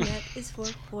there. internet is for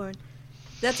porn.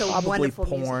 That's a Probably wonderful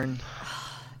music. porn.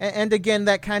 And again,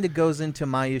 that kind of goes into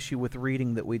my issue with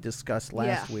reading that we discussed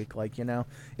last Yeah. week. Like,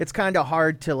 it's kind of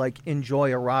hard to like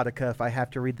enjoy erotica if I have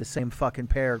to read the same fucking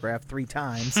paragraph 3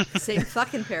 times. Same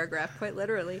fucking paragraph, quite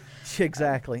literally.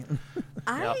 Exactly.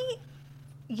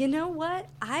 You know what?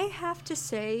 I have to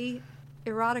say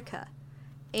erotica.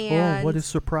 And Oh, what a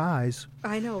surprise!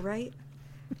 I know, right?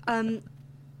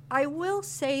 I will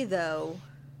say though,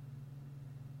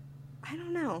 I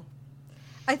don't know.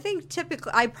 I think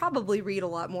typically I probably read a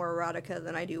lot more erotica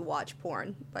than I do watch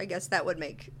porn. I guess that would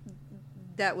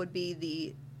be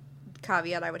the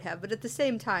caveat I would have. But at the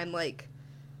same time, like,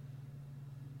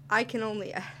 I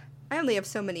only have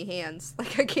so many hands.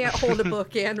 Like, I can't hold a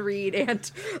book and read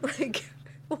and like.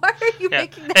 Why are you Yeah,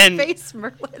 making that and- face,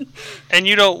 Merlin? And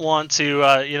you don't want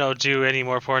to, do any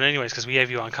more porn anyways, because we have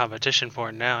you on competition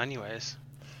porn now anyways.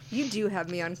 You do have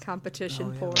me on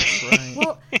competition porn. That's right.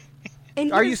 Well,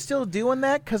 And Are you still doing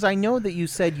that? Because I know that you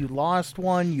said you lost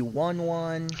one, you won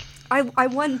one. I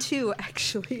won 2,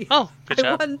 actually. Oh, good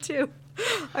job. I won 2.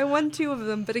 I won 2 of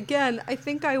them, but again, I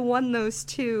think I won those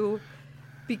 2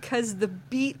 because the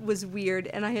beat was weird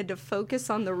and I had to focus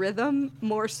on the rhythm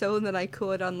more so than I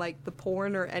could on like the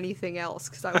porn or anything else,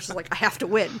 because I was just like, I have to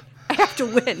win. I have to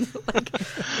win. Like,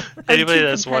 Anybody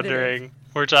that's wondering,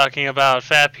 we're talking about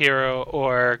Fap Hero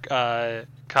or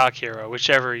Cock Hero,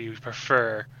 whichever you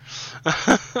prefer.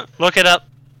 Look it up.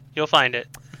 You'll find it.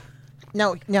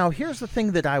 Now, here's the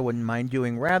thing that I wouldn't mind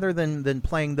doing. Rather than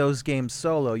playing those games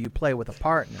solo, you play with a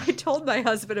partner. I told my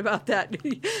husband about that.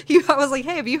 I was like,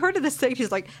 hey, have you heard of this thing?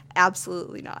 He's like,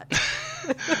 absolutely not.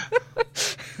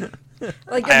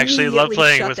 Like, I actually love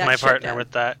playing shut with that my shit partner down.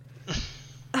 with that.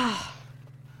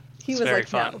 He It's was very like,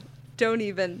 fun. no, don't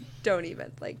even.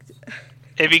 Like,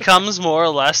 It becomes more or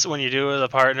less, when you do it with a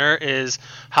partner, is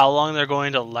how long they're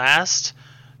going to last,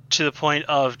 to the point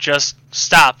of just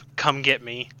stop, come get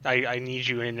me. I need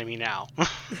you into me now.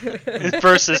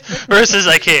 versus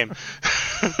I came.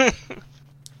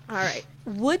 all right.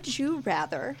 Would you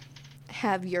rather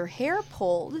have your hair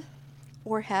pulled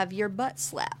or have your butt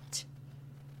slapped?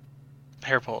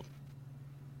 Hair pulled.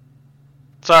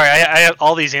 Sorry, I have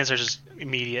all these answers just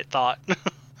immediate thought.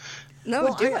 No,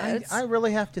 Well, do it. I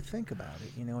really have to think about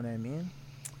it. You know what I mean?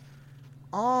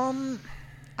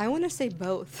 I want to say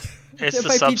both. It's That the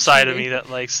might be subside of cheating. me that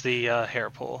likes the hair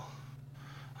pull.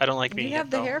 I don't like being You have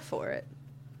hit, the though. hair for it.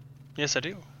 Yes, I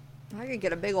do. I could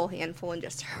get a big old handful and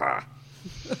just.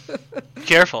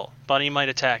 Careful. Bunny might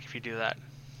attack if you do that.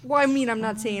 Well, I mean, I'm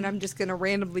not saying I'm just gonna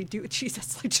randomly do it.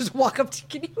 Jesus, like just walk up to.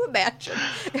 Can you imagine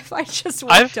if I just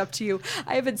walked up to you?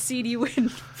 I haven't seen you in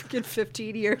fucking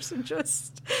 15 years and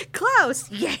just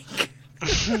Klaus yank.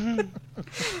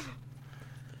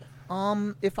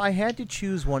 If I had to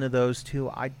choose one of those two,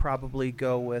 I'd probably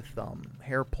go with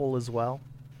hair pull as well.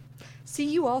 See,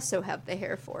 you also have the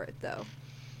hair for it, though.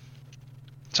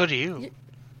 So do you.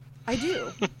 I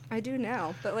do. I do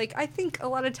now. But, like, I think a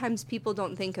lot of times people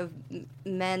don't think of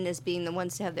men as being the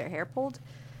ones to have their hair pulled.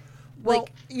 Well,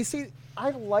 Like, you see, I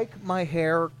like my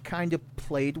hair kind of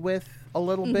played with a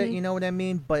little bit, you know what I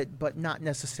mean? But not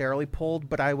necessarily pulled,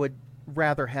 but I would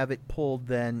rather have it pulled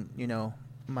than,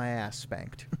 my ass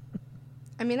spanked.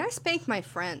 I mean, I spank my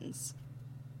friends.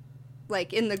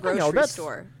 Like, in the know, grocery that's-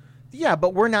 store. Yeah,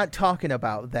 but we're not talking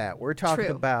about that. We're talking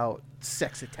True. about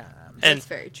sexy times. And- That's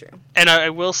very true. And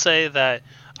I will say that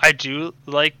I do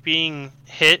like being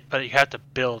hit, but you have to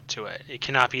build to it. It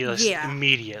cannot be just Yeah.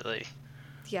 immediately.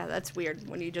 Yeah, that's weird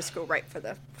when you just go right for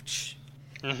the...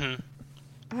 hmm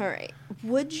All right.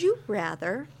 Would you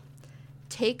rather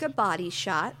take a body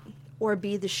shot or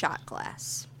be the shot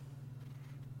glass?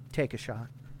 Take a shot.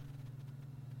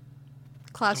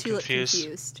 Klaus, I'm you look confused.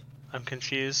 confused. I'm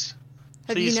confused.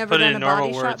 Have Please you never put it done in a normal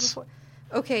body shot words. before?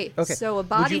 Okay, Okay. so a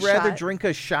body Would you rather shot... drink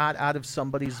a shot out of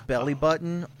somebody's belly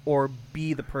button or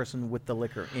be the person with the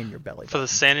liquor in your belly For button?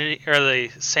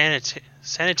 the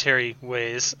sanitary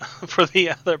ways for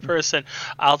the other person,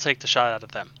 I'll take the shot out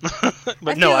of them. But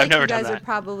I no, feel I've like never you done guys are that.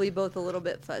 probably both a little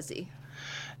bit fuzzy.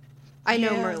 I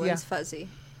know Yeah, Merlin's yeah. fuzzy.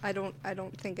 I don't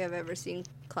think I've ever seen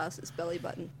Klaus's belly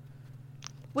button.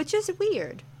 Which is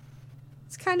weird.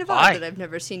 It's kind of Why? odd that I've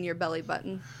never seen your belly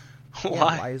button. Yeah,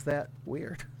 Why? why is that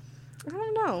weird? I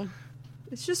don't know.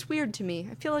 It's just weird to me.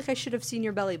 I feel like I should have seen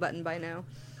your belly button by now.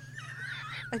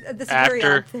 That's a very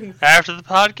odd thing. After the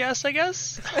podcast, I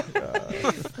guess.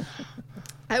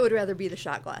 I would rather be the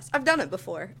shot glass. I've done it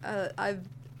before. I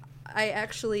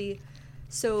actually,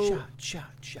 so Shot.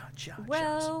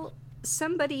 well,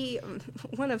 somebody,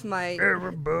 one of my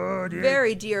Everybody.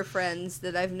 very dear friends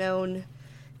that I've known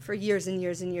for years and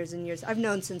years and years and years. I've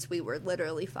known since we were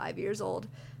literally 5 years old.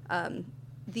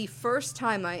 The first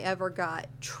time I ever got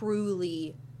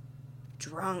truly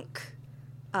drunk,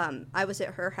 I was at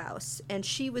her house, and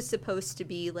she was supposed to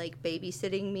be, like,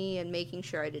 babysitting me and making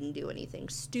sure I didn't do anything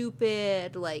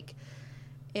stupid, like,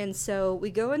 and so we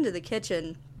go into the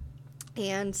kitchen,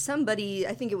 and somebody,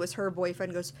 I think it was her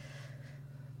boyfriend, goes,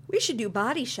 "We should do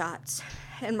body shots."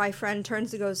 And my friend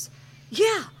turns and goes,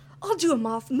 "Yeah, I'll do them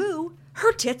off Moo.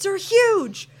 Her tits are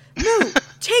huge. Moo,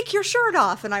 take your shirt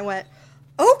off." And I went,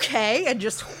 "Okay," and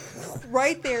just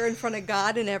right there in front of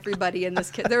God and everybody in this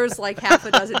kid. There was like half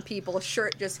a dozen people.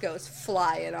 Shirt just goes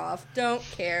flying off. Don't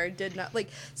care. Did not, like,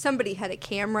 somebody had a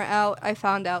camera out. I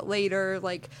found out later.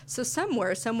 Like, so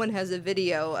somewhere someone has a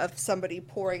video of somebody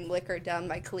pouring liquor down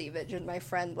my cleavage and my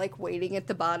friend like waiting at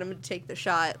the bottom to take the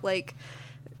shot. Like,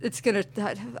 it's gonna.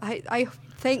 I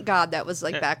thank God that was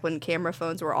like back when camera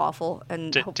phones were awful.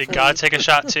 And Did hopefully- God take a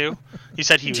shot too? You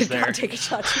said he was Did there. God take a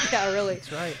shot? Yeah, really.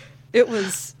 That's right. It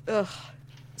was, ugh.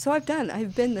 So I've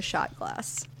been the shot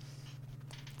glass.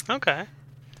 Okay.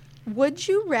 Would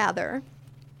you rather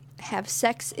have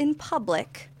sex in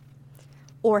public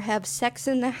or have sex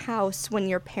in the house when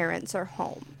your parents are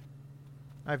home?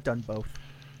 I've done both.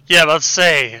 Yeah, let's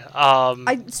say. Well,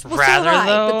 rather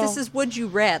though. But this is would you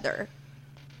rather?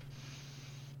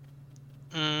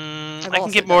 I I've can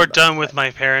also get more done both, done with but-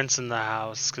 my parents in the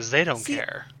house because they don't See,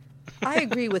 care. I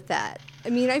agree with that. I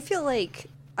mean, I feel like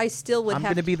I still would I'm have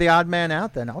going to be the odd man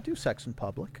out then. I'll do sex in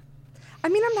public. I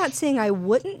mean, I'm not saying I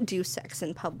wouldn't do sex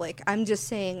in public. I'm just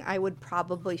saying I would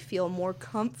probably feel more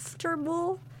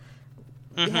comfortable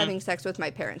having sex with my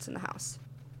parents in the house.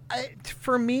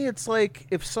 For me, it's like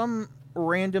if some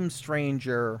random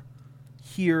stranger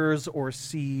hears or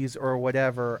sees or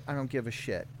whatever, I don't give a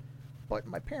shit. But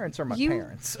my parents are my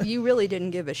parents. You really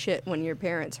didn't give a shit when your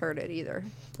parents heard it either.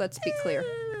 Let's be clear.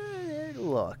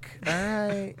 Look,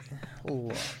 I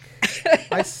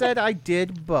said I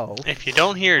did both. If you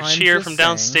don't hear a I'm cheer just from saying.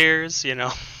 downstairs,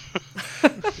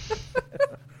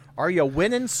 Are you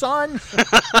winning, son?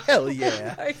 Hell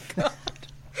yeah. My God.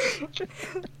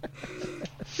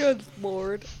 Good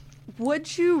Lord.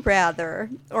 Would you rather,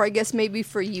 or I guess maybe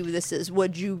for you this is,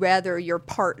 would you rather your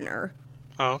partner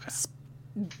Oh, okay.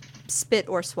 spit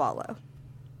or swallow?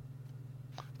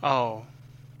 Oh.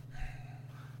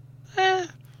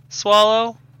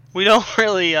 Swallow. We don't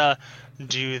really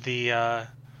do the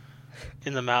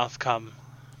in the mouth cum,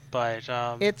 but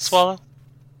It's- swallow.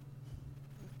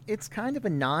 It's kind of a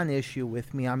non-issue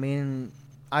with me. I mean,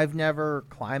 I've never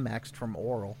climaxed from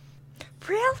oral.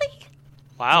 Really?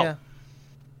 Wow. Yeah.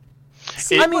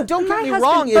 See, I mean, don't get my me husband-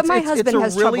 wrong. But It's my it's husband a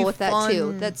has really trouble with that too.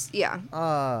 fun, That's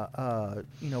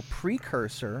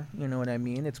precursor. You know what I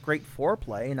mean? It's great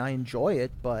foreplay, and I enjoy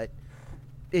it, but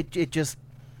it just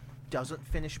doesn't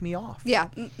finish me off. yeah.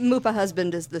 Moopa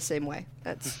husband is the same way.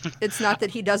 It's not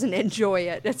that he doesn't enjoy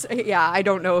it. It's I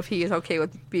don't know if he is okay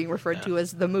with being referred to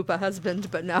as the Moopa husband,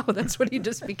 but now that's what he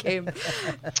just became.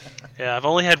 Yeah, I've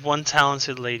only had one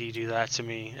talented lady do that to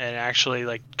me, and actually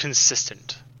like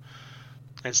consistent.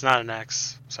 It's not an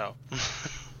ex, so.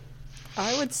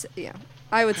 I would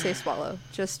say swallow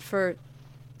just for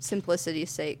simplicity's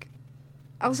sake.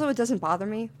 Also, it doesn't bother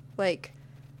me. Like,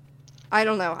 I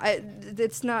don't know.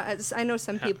 It's not. I know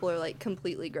some people are like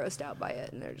completely grossed out by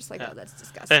it, and they're just like, "Oh, that's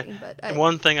disgusting." But And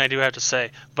one thing I do have to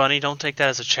say, Bunny, don't take that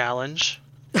as a challenge.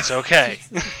 It's okay.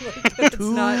 it's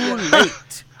not.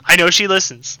 Late. I know she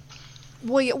listens.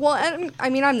 I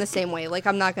mean, I'm the same way. Like,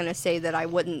 I'm not gonna say that I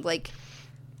wouldn't like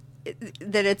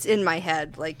that. It's in my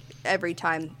head like every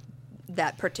time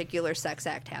that particular sex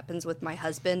act happens with my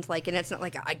husband, like, and it's not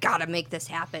like I gotta make this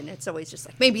happen. It's always just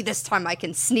like maybe this time I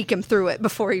can sneak him through it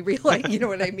before he realizes. You know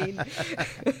what I mean?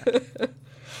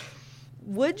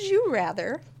 Would you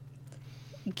rather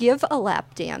give a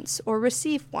lap dance or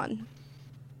receive one?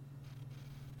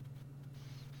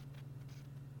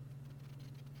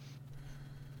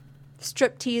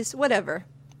 Striptease, whatever.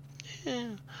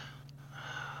 Yeah.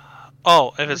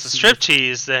 Oh, if it's a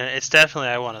striptease, then it's definitely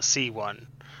I want to see one.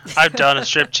 I've done a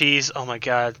striptease. Oh my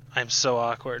god, I'm so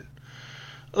awkward.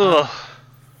 Ugh.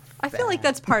 I feel like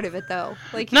that's part of it, though.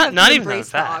 Like, you Not- have not to even embrace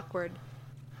the that. awkward.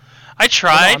 I No,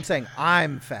 tried. I'm saying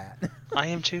I'm fat. I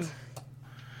am too.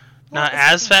 Well, Not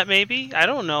as fat, maybe. I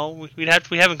don't know. We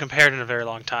haven't compared in a very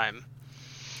long time.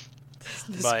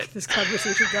 But This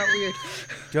conversation got weird.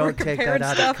 Don't take that Comparing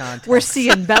out of stuff. context. We're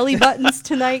seeing belly buttons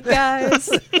tonight, guys.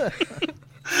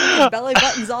 Belly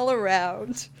buttons all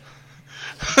around.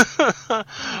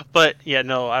 but yeah,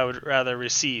 no, I would rather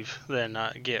receive than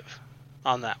give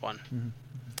on that one. Mm-hmm.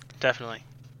 Definitely.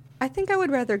 I think I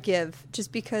would rather give,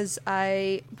 just because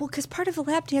because part of a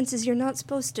lap dance is you're not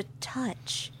supposed to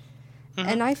touch.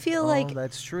 And I feel like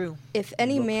that's true. if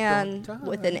any Look, man don't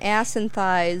with an touch. ass and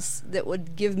thighs that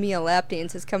would give me a lap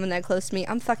dance is coming that close to me,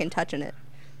 I'm fucking touching it.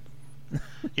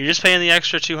 You're just paying the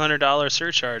extra $200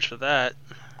 surcharge for that.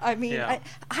 I mean, Yeah.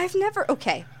 I've never...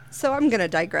 Okay, so I'm going to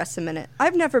digress a minute.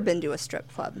 I've never been to a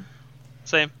strip club.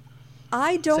 Same.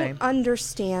 I don't Same.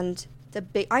 understand the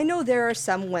big... I know there are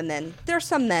some women, there are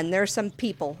some men, there are some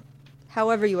people,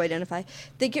 however you identify,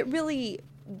 they get really...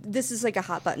 This is like a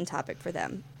hot button topic for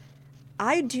them.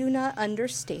 I do not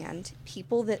understand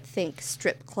people that think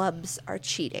strip clubs are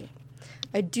cheating.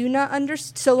 I do not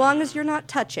understand... So long as you're not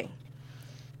touching.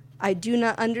 I do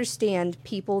not understand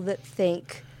people that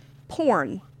think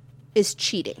porn is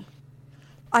cheating.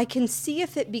 I can see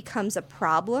if it becomes a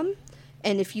problem,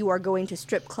 and if you are going to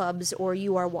strip clubs or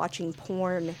you are watching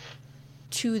porn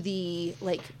to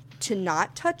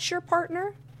not touch your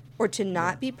partner or to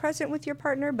not be present with your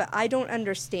partner, but I don't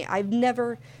understand.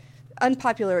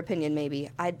 unpopular opinion maybe.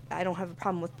 I don't have a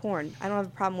problem with porn. I don't have a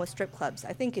problem with strip clubs.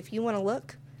 I think if you want to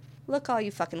look all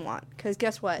you fucking want. Because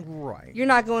guess what? Right. You're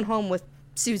not going home with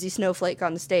Susie Snowflake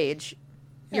on the stage.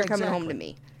 You're coming home to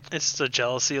me. It's the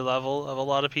jealousy level of a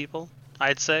lot of people,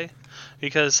 I'd say.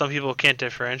 Because some people can't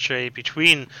differentiate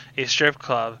between a strip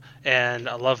club and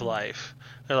a love life.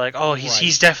 They're like, oh,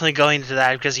 he's definitely going to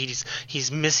that because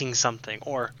he's missing something,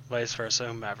 or vice versa,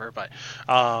 whomever. But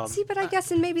see, but I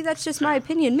guess, and maybe that's just my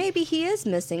opinion. Maybe he is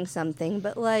missing something,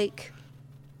 but like,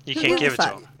 you can't give it to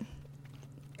him.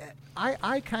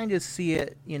 I kind of see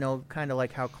it, kind of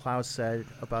like how Klaus said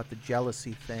about the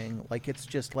jealousy thing. Like, it's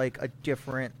just like a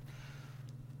different,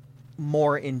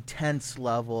 more intense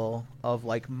level of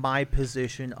like my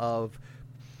position of,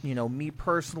 me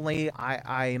personally,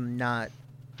 I am not,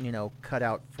 cut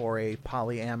out for a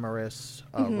polyamorous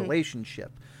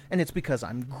relationship. And it's because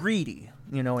I'm greedy,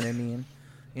 you know what I mean?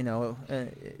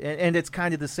 And it's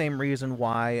kind of the same reason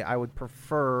why I would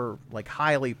prefer, like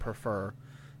highly prefer,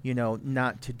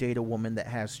 not to date a woman that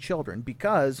has children.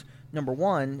 Because, number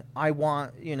one, I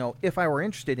want, if I were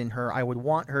interested in her, I would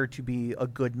want her to be a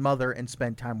good mother and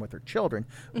spend time with her children.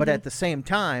 But at the same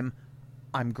time,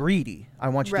 I'm greedy. I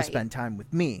want you to spend time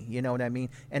with me. You know what I mean?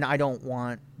 And I don't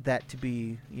want that to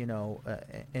be,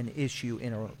 an issue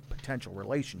in a potential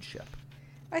relationship.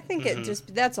 I think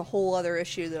that's a whole other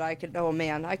issue that I could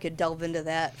delve into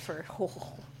that for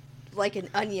like an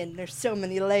onion. There's so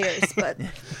many layers, but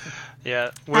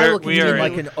yeah, we are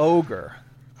like an ogre.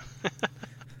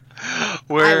 I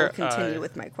will continue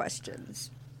with my questions.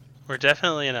 We're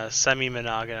definitely in a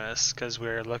semi-monogamous because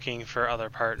we're looking for other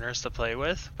partners to play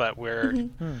with, but we're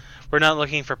not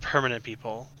looking for permanent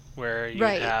people where you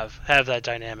have that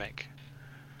dynamic.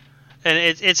 And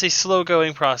it's a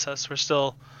slow-going process. We're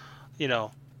still,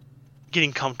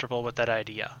 getting comfortable with that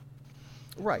idea.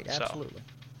 Right, absolutely. So.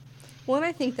 Well, and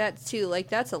I think that's too, like,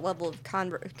 that's a level of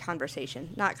conversation,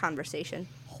 not conversation.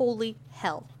 Holy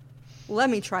hell. Let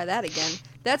me try that again.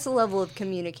 That's a level of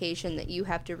communication that you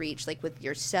have to reach, like, with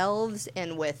yourselves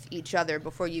and with each other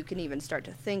before you can even start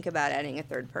to think about adding a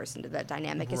third person to that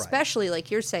dynamic, especially, like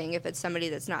you're saying, if it's somebody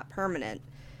that's not permanent.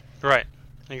 Right.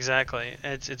 Exactly.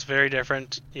 It's very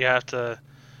different. You have to...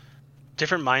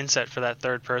 different mindset for that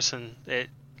third person.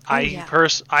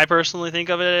 I personally think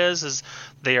of it as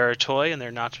they are a toy and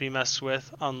they're not to be messed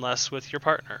with unless with your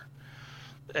partner.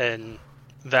 And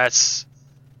that's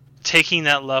taking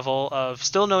that level of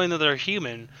still knowing that they're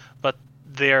human, but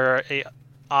they're a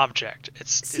object.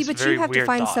 But you have to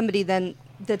find somebody then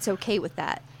that's okay with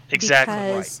that.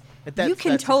 Exactly. Because you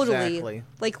can totally,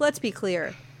 like, let's be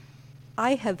clear.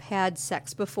 I have had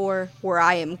sex before where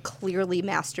I am clearly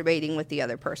masturbating with the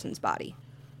other person's body.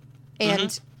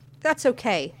 And that's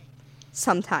okay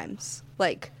sometimes.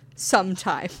 Like,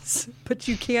 sometimes. But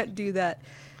you can't do that.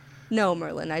 No,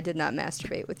 Merlin, I did not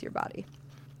masturbate with your body.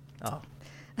 Oh.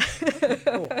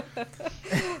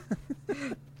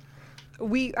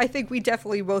 I think we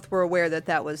definitely both were aware that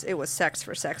it was sex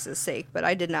for sex's sake, but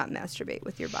I did not masturbate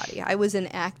with your body. I was an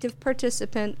active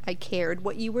participant. I cared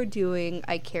what you were doing.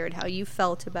 I cared how you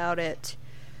felt about it.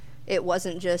 It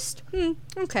wasn't just,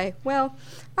 okay, well,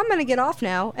 I'm going to get off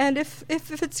now, and if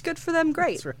it's good for them,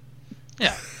 great. That's right.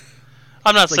 Yeah.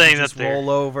 I'm not saying that they roll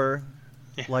over,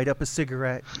 light up a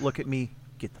cigarette, look at me,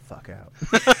 get the fuck out.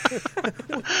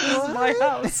 This is my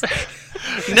house.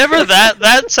 Never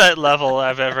that set level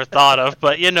I've ever thought of,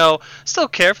 but still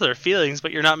care for their feelings,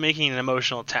 but you're not making an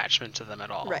emotional attachment to them at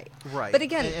all. Right. But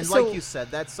again, and like you said,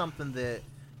 that's something that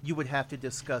you would have to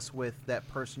discuss with that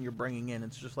person you're bringing in.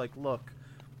 It's just like, look,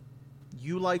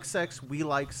 you like sex, we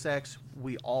like sex,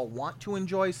 we all want to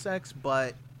enjoy sex,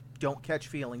 but don't catch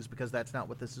feelings because that's not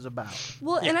what this is about.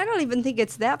 Well, and I don't even think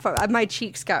it's that far. My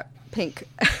cheeks got pink.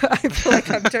 I feel like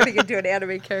I'm turning into an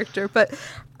anime character. But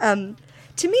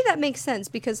to me, that makes sense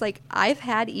because, like, I've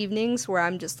had evenings where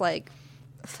I'm just like,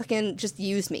 fucking just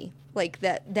use me. Like,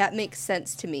 that makes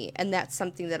sense to me. And that's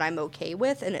something that I'm okay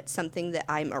with. And it's something that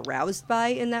I'm aroused by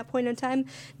in that point in time.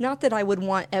 Not that I would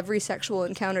want every sexual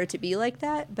encounter to be like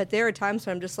that. But there are times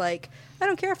when I'm just like, I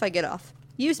don't care if I get off.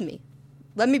 Use me.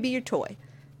 Let me be your toy.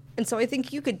 And so I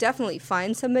think you could definitely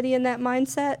find somebody in that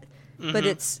mindset, but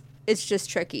it's just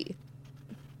tricky.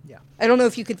 Yeah. I don't know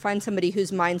if you could find somebody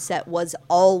whose mindset was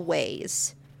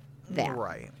always that.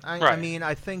 Right. I mean,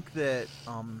 I think that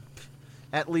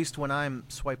at least when I'm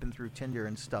swiping through Tinder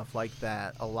and stuff like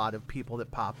that, a lot of people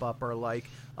that pop up are like,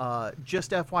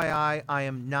 just FYI, I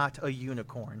am not a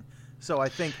unicorn. So I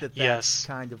think that's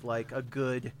kind of like a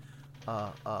good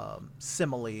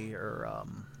simile or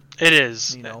it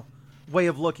is. Way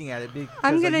of looking at it. Because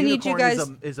I'm gonna need you guys.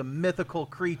 Is a mythical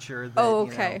creature.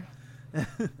 That,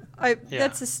 Yeah.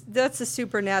 That's a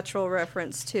Supernatural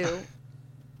reference too.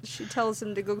 She tells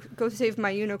him to go save my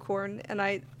unicorn, and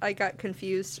I got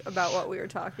confused about what we were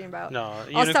talking about. No, I'll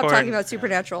stop unicorn- talking about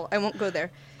Supernatural. I won't go there.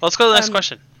 Let's go to the next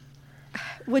question.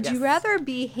 Would you Yes. rather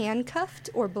be handcuffed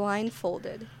or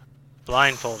blindfolded?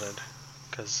 Blindfolded,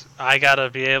 because I gotta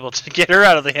be able to get her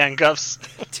out of the handcuffs.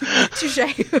 Touche.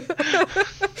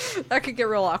 That could get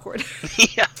real awkward.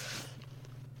 Yeah.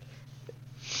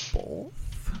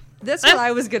 Both. That's what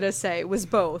I was gonna say. Was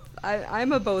both.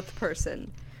 I'm a both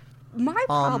person. My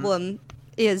problem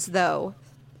is though,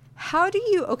 how do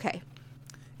you? Okay,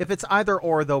 If it's either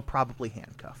or, though, probably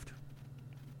handcuffed.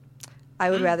 I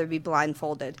would rather be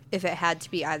blindfolded if it had to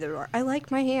be either or. I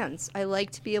like my hands. I like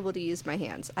to be able to use my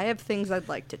hands. I have things I'd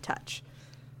like to touch.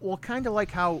 Well, kind of like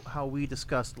how we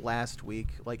discussed last week,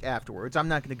 like afterwards. I'm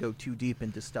not going to go too deep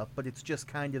into stuff, but it's just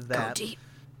kind of that. Go deep.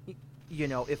 You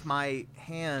know, if my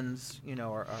hands,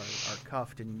 are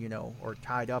cuffed and, or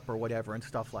tied up or whatever and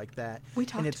stuff like that. We and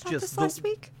talked it's about just this last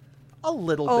week. A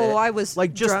little Oh, bit. I was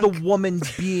like just drunk. the woman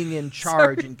being in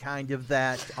charge and kind of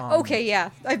that. Okay, yeah,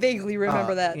 I vaguely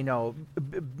remember that.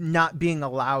 Not being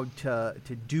allowed to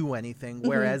do anything.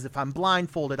 Whereas if I'm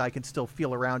blindfolded, I can still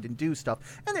feel around and do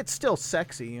stuff, and it's still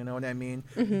sexy. You know what I mean?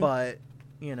 But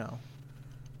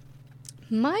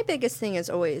My biggest thing is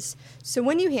always, so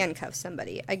when you handcuff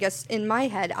somebody, I guess in my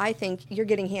head, I think you're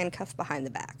getting handcuffed behind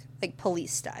the back, like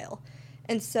police style.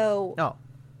 And so, no.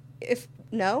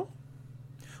 No?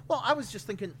 Well, I was just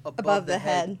thinking Above the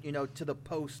head. To the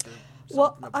post or something.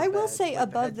 Well, of the I will bed, say like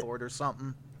above the the- headboard or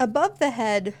something. Above the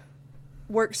head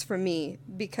works for me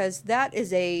because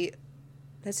that's a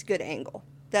good angle.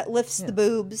 That lifts the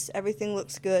boobs. Everything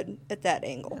looks good at that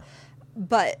angle. Yeah.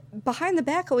 But behind the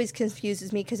back always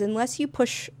confuses me because unless you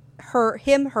push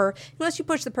unless you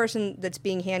push the person that's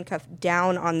being handcuffed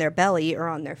down on their belly or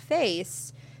on their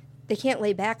face, they can't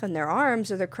lay back on their arms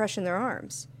or they're crushing their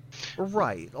arms.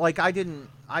 Right. Like I didn't,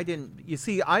 you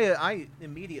see, I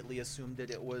immediately assumed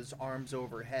that it was arms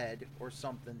overhead or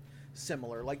something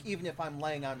similar. Like even if I'm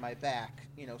laying on my back,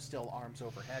 still arms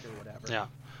overhead or whatever. Yeah.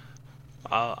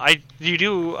 You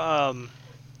do,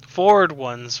 forward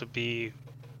ones would be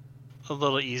a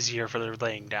little easier for the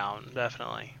laying down,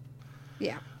 definitely.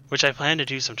 Yeah. Which I plan to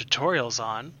do some tutorials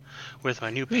on with my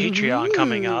new Patreon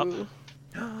coming up.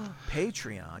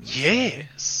 Patreon?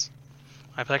 Yes.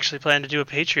 I've actually planned to do a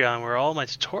Patreon where all my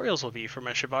tutorials will be for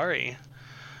my Shibari.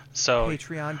 So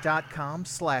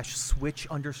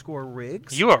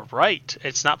Patreon.com/switch_rigs. You are right.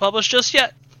 It's not published just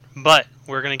yet, but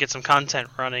we're going to get some content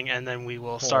running, and then we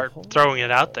will start throwing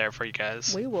it out there for you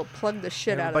guys. We will plug the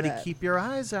shit out of that. Everybody keep your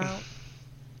eyes out.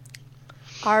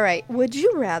 All right. Would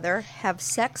you rather have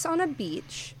sex on a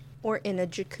beach or in a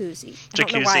jacuzzi? I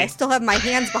don't know why. I still have my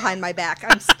hands behind my back.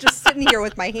 I'm just sitting here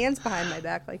with my hands behind my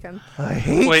back like I'm... I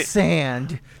hate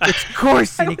sand. It's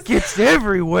coarse and it gets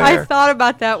everywhere. I thought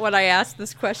about that when I asked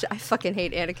this question. I fucking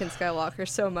hate Anakin Skywalker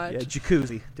so much. Yeah,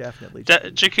 jacuzzi. Definitely.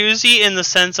 Jacuzzi in the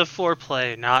sense of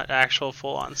foreplay, not actual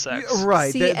full-on sex.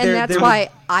 Right. See, and that's why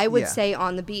I would say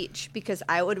on the beach, because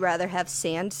I would rather have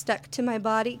sand stuck to my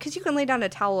body. Because you can lay down a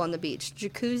towel on the beach.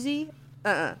 Jacuzzi?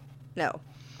 No.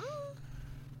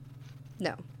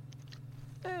 No.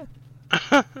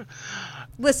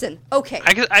 Listen, okay.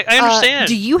 I understand.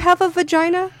 Do you have a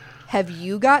vagina? Have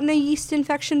you gotten a yeast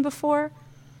infection before?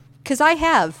 Because I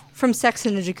have from sex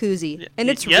in a jacuzzi, and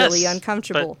it's really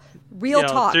uncomfortable. Real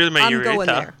talk. I'm going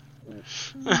there.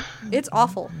 It's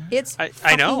awful. It's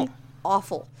I know.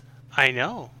 Awful. I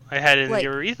know. I had it in the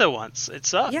urethra once. It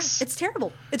sucks. Yeah, it's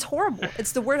terrible. It's horrible.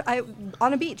 It's the worst.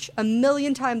 On a beach,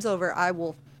 1,000,000 times over, I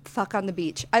will fuck on the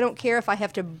beach. I don't care if I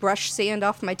have to brush sand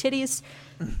off my titties.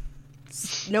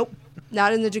 Nope.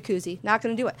 Not in the jacuzzi. Not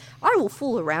going to do it. I will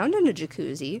fool around in a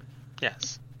jacuzzi.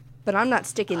 Yes. But I'm not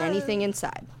sticking anything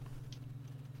inside.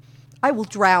 I will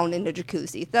drown in a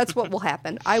jacuzzi. That's what will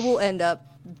happen. I will end up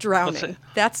drowning.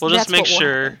 We'll just make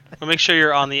sure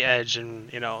you're on the edge and,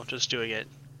 just doing it,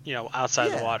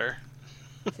 outside the water.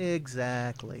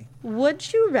 Exactly.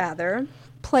 Would you rather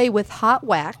play with hot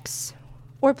wax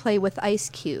or play with ice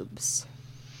cubes?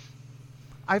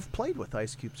 I've played with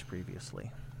ice cubes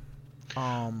previously.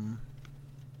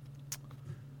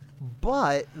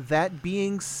 But that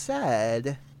being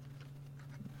said,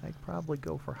 I'd probably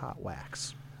go for hot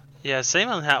wax. Yeah, same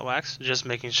on hot wax. Just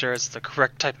making sure it's the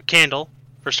correct type of candle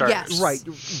for starters.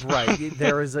 Yes. Right.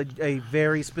 There is a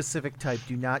very specific type.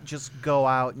 Do not just go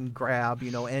out and grab,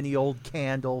 any old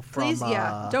candle from. Please,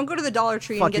 yeah. Don't go to the Dollar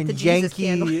Tree and get the Jesus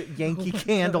candle. Yankee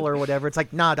candle or whatever. It's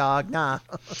like, nah, dog, nah.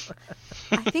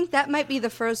 I think that might be the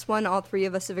first one all three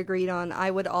of us have agreed on. I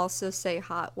would also say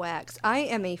hot wax. I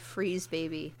am a freeze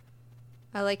baby.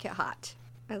 I like it hot.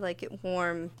 I like it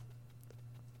warm.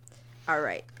 All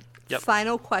right. Yep.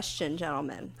 Final question,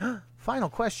 gentlemen. Final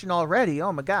question already.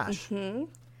 Oh my gosh.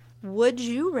 Would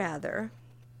you rather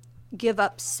give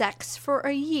up sex for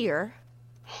a year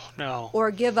No.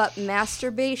 or give up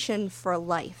masturbation for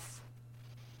life?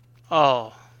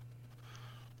 Oh.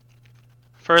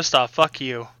 First off, fuck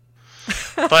you.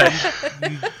 But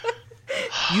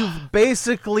You've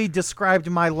basically described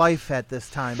my life at this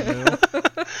time, Moo.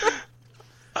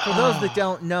 For those that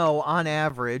don't know, on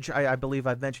average, I believe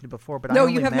I've mentioned it before, but No, I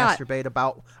only you have not. masturbate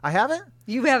about... I haven't?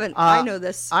 You haven't. I know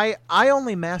this. I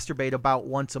only masturbate about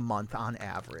once a month on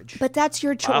average. But that's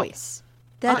your choice.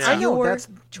 That's I know, your that's-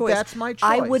 choice. that's my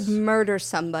I choice. would murder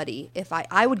somebody if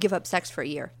I would give up sex for a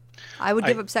year. I would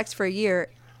give up sex for a year.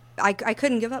 I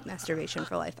couldn't give up masturbation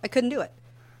for life. I couldn't do it.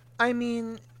 I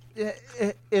mean,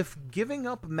 if giving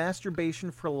up masturbation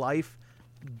for life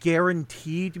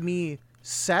guaranteed me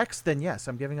sex, then yes,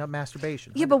 I'm giving up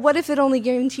masturbation. Yeah, but what if it only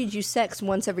guaranteed you sex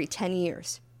once every 10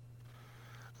 years?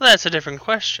 that's a different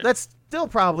question. That's still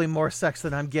probably more sex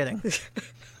than I'm getting.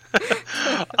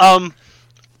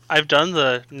 I've done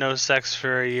the no sex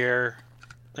for a year,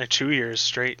 like 2 years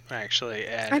straight, actually.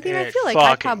 And I mean, I it feel like I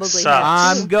fucking probably sucks.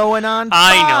 have. I'm going on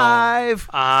I 5.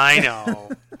 I know.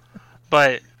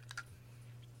 But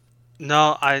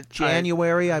no,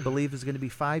 January, I believe, is going to be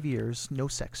 5 years. No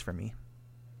sex for me.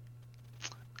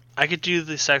 I could do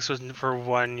the sex for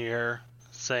 1 year,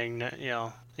 saying,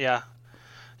 yeah.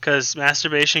 Because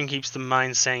masturbation keeps the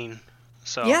mind sane.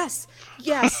 So Yes.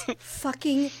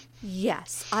 Fucking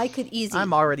yes. I could easy.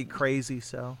 I'm already crazy,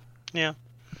 so. yeah.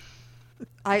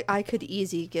 I could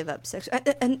easy give up sex.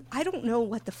 And I don't know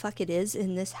what the fuck it is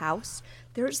in this house.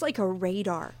 There's like a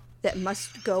radar that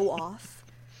must go off.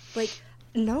 Like,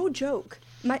 no joke.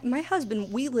 My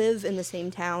husband, we live in the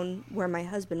same town where my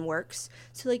husband works.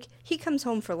 So, like, he comes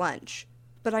home for lunch.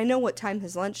 But I know what time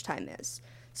his lunchtime is.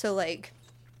 So, like,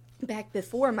 back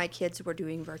before my kids were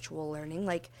doing virtual learning,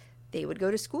 like, they would go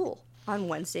to school on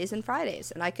Wednesdays and Fridays.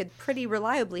 And I could pretty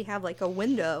reliably have, like, a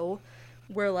window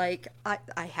where, like,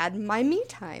 I had my me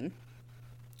time.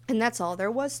 And that's all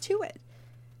there was to it.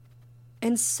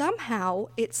 And somehow,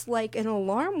 it's like an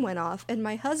alarm went off, and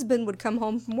my husband would come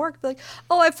home from work and be like,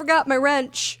 oh, I forgot my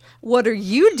wrench. What are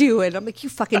you doing? I'm like, you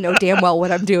fucking know damn well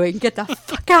what I'm doing. Get the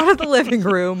fuck out of the living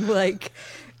room. Like,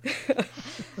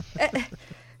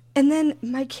 and then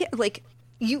my kid, like,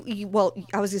 well,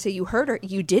 I was going to say you heard her.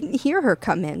 You didn't hear her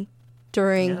come in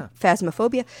during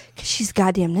Phasmophobia because she's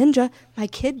goddamn ninja. My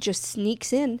kid just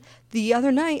sneaks in. The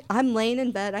other night, I'm laying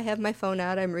in bed. I have my phone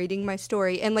out. I'm reading my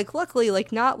story. And, like, luckily,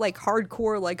 like, not, like,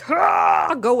 hardcore, like,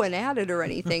 going at it or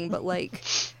anything, but, like,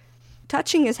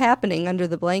 touching is happening under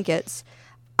the blankets.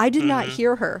 I did not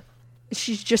hear her.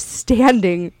 She's just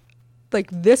standing, like,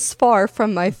 this far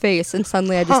from my face. And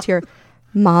suddenly I just hear,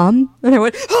 Mom? And I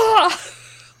went,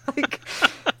 like,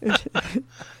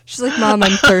 she's like, Mom,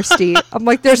 I'm thirsty. I'm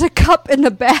like, there's a cup in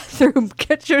the bathroom.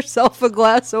 Get yourself a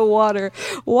glass of water.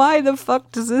 Why the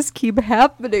fuck does this keep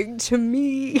happening to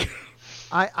me?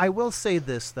 I will say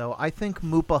this, though. I think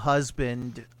Moopa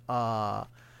Husband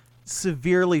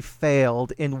severely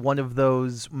failed in one of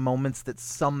those moments that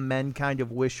some men kind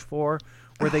of wish for,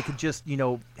 where they could just,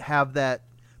 have that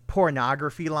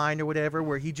pornography line or whatever,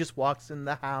 where he just walks in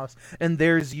the house and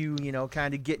there's you,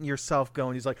 kind of getting yourself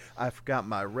going. He's like, I forgot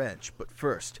my wrench, but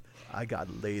first I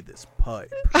gotta lay this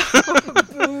pipe.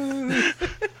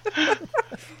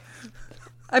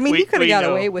 I mean, he could have got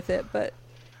away with it, but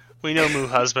We know Moo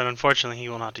Husband. Unfortunately, he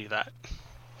will not do that.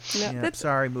 no, Yeah,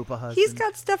 sorry, Moopa Husband. he's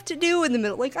got stuff to do in the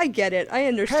middle. Like, I get it. I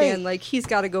understand. Hey, like, he's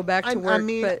got to go back to work. I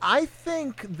mean, but I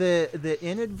think that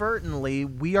inadvertently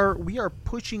we are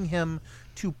pushing him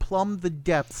to plumb the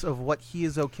depths of what he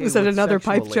is okay was with that another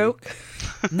pipe sexually. joke?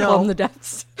 No. Plumb the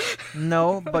depths.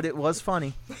 No, but it was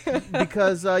funny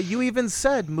because you even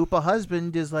said Moopa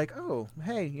Husband is like, oh,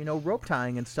 hey, rope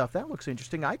tying and stuff. That looks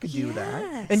interesting. I could do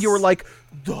that. And you were Yes. like,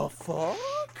 the fuck?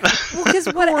 Well, because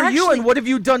what Who are actually, you and what have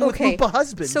you done okay, with Moopa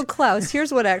Husband? So, Klaus,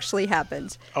 here's what actually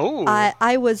happened. Oh.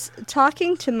 I was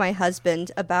talking to my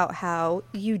husband about how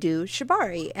you do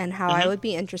shibari and how I would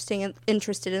be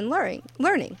interested in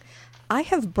learning. I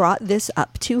have brought this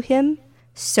up to him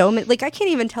so many. Like, I can't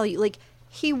even tell you. Like,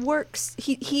 he works.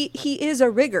 He is a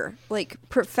rigger. Like,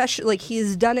 profession. Like,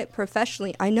 he's done it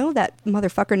professionally. I know that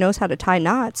motherfucker knows how to tie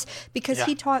knots because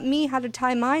he taught me how to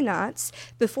tie my knots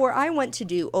before I went to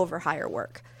do overhire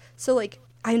work. So, like,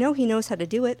 I know he knows how to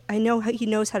do it. I know he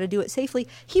knows how to do it safely.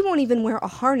 He won't even wear a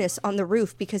harness on the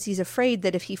roof because he's afraid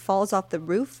that if he falls off the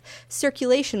roof,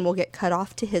 circulation will get cut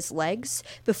off to his legs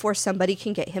before somebody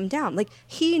can get him down. Like,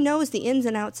 he knows the ins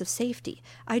and outs of safety.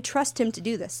 I trust him to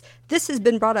do this. This has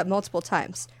been brought up multiple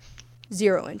times.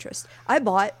 Zero interest. I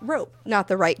bought rope. Not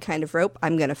the right kind of rope.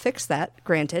 I'm going to fix that,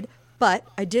 granted. But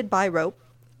I did buy rope.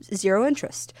 Zero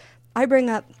interest. I bring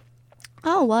up,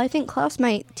 oh, well, I think Klaus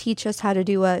might teach us how to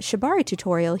do a Shibari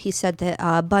tutorial. He said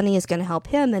that Bunny is going to help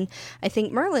him, and I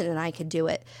think Merlin and I could do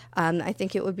it. I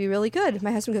think it would be really good.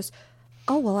 My husband goes,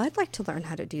 oh, well, I'd like to learn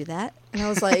how to do that. And I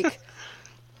was like,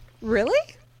 really?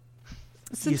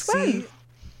 Since when?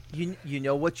 You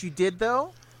know what you did,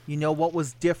 though? You know what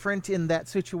was different in that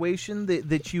situation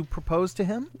that you proposed to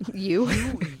him? You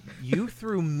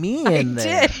threw me in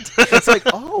there. I did. It's like,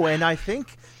 oh, and I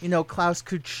think, Klaus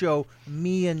could show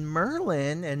me and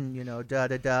Merlin and,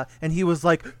 da-da-da. And he was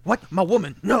like, what? My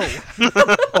woman? No.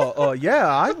 Yeah,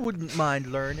 I wouldn't mind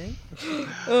learning.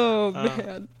 Oh,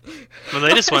 man. The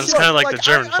latest one's kind of like the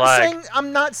German flag.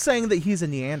 I'm not saying that he's a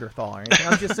Neanderthal or anything.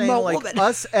 I'm just saying,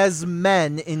 us as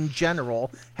men in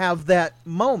general have that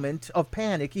moment of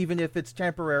panic, even if it's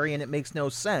temporary and it makes no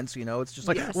sense. It's just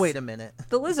like, Yes. Wait a minute.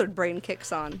 The lizard brain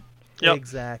kicks on. Yep.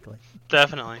 Exactly.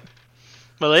 Definitely.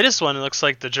 My latest one looks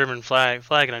like the German flag,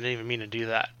 and I didn't even mean to do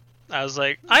that. I was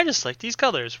like, I just like these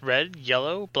colors: red,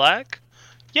 yellow, black.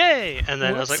 Yay! And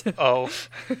then Whoops. I was like, oh,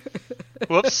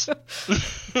 whoops.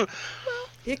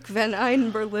 Ich bin ein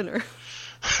Berliner.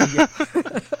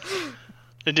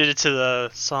 They did it to the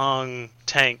song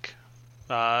 "Tank"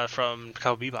 from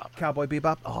Cowboy Bebop. Cowboy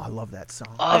Bebop. Oh, I love that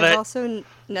song. Love I've it. also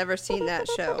never seen that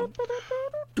show.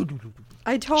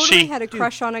 I totally had a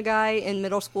crush on a guy in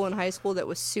middle school and high school that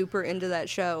was super into that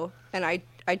show, and I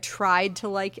tried to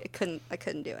like it. I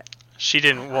couldn't do it. She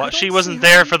didn't. She wasn't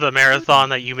there for the marathon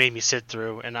that you made me sit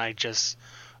through, and I just,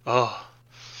 oh.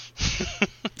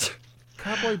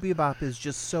 Cowboy Bebop is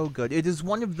just so good. It is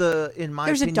one of the, in my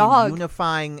There's a opinion, dog.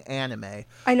 unifying anime.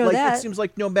 I know that. It seems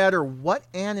like no matter what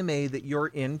anime that you're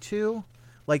into,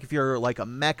 like if you're like a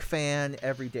mech fan,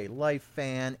 everyday life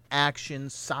fan, action,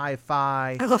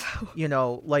 sci-fi, I love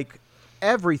how like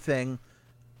everything,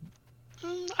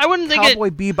 I wouldn't think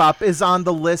Cowboy Bebop is on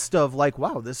the list of like,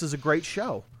 wow, this is a great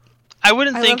show. I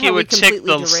wouldn't I think love how it we would tick completely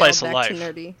the derailed slice of back life. to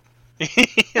nerdy.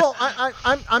 Well,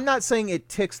 I'm not saying it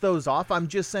ticks those off. I'm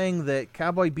just saying that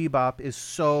Cowboy Bebop is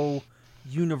so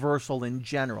universal in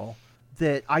general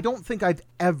that I don't think I've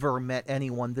ever met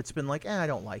anyone that's been like, I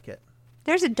don't like it.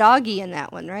 There's a doggy in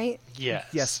that one, right? Yes.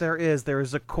 Yes, there is. There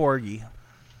is a corgi.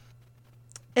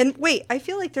 And wait, I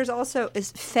feel like there's also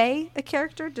is Faye a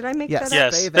character? Did I make Yes. that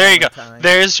up? Yes. Faye There you go. Valentine.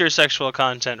 There's your sexual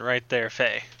content right there,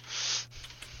 Faye.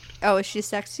 Oh, is she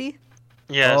sexy?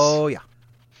 Yes. Oh, yeah.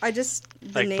 I just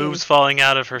the Like name. boobs falling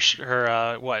out of her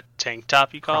what tank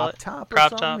top you call Crop it? top or Crop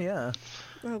something? top.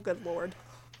 Yeah. Oh, good lord!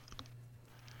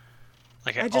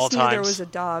 Like I at all just knew times. there was a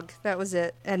dog. That was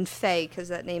it, and Faye because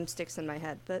that name sticks in my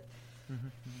head. But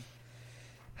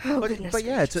oh, goodness But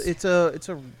yeah, gracious. it's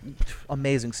a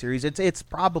amazing series. It's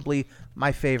probably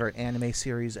my favorite anime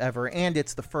series ever, and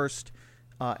it's the first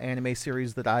anime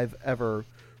series that I've ever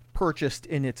purchased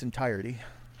in its entirety.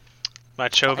 My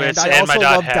Chobits And I and also my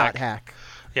love Dot Hack. Hack.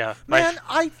 Yeah. Man,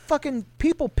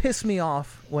 people piss me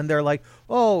off when they're like,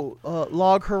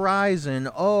 Log Horizon,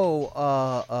 what's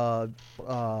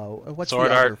Sword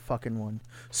the other Art. fucking one?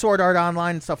 Sword Art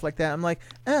Online and stuff like that. I'm like,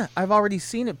 I've already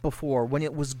seen it before when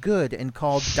it was good and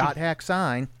called Dot Hack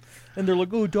Sign. And they're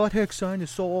like, Dot Hack Sign is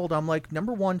so old. I'm like,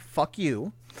 number one, fuck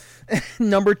you.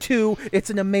 Number two, it's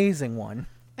an amazing one.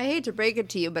 I hate to break it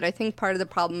to you, but I think part of the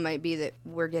problem might be that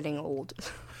we're getting old.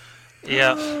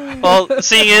 Yeah. Well, the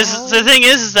thing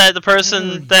is that the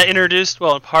person that introduced,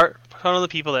 one of the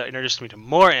people that introduced me to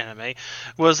more anime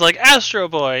was like Astro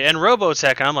Boy and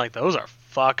Robotech, and I'm like, those are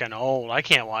fucking old. I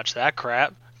can't watch that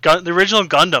crap. The original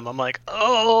Gundam, I'm like,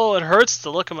 oh, it hurts to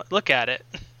look at it.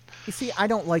 You see, I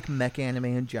don't like mech anime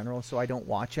in general, so I don't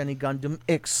watch any Gundam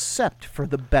except for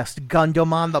the best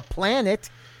Gundam on the planet,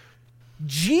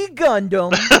 G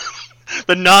Gundam.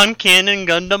 The non-canon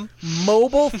Gundam.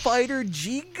 Mobile Fighter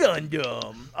G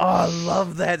Gundam. Oh, I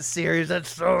love that series. That's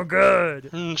so good.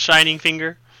 Shining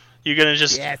Finger. You're gonna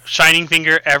just Yes. Shining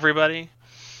Finger everybody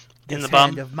in This the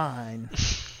bum. hand of mine.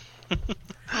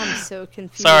 I'm so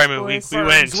confused. Sorry, man, we boys.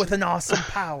 went With an awesome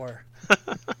power.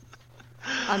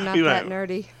 I'm not we that went-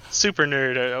 nerdy. super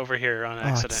nerd over here on Oh,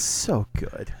 accident. it's so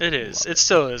good. It is. It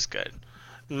still is good.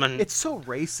 It's so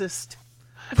racist.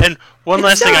 And one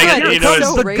last thing I got good. you It's know so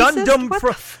is the racist? Gundam What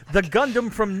from the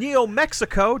Gundam from Neo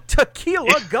Mexico, Tequila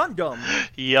Gundam.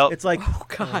 yep. It's like, Oh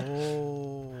God.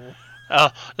 oh, Oh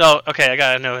no. Okay, I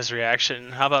gotta know his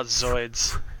reaction. How about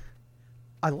Zoids?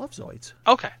 I love Zoids.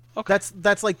 Okay. Okay.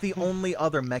 That's like the only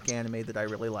other mech anime that I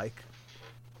really like.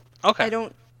 Okay. I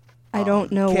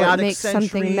don't know what Chaotic makes Century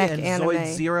something mech and anime.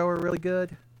 Zoid Zero are really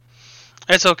good.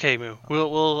 It's okay, Moo.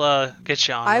 We'll get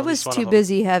you on. I at was least one too of them.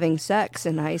 busy having sex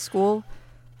in high school.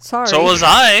 Sorry. So was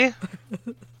I.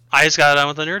 I just got on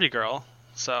with a nerdy girl.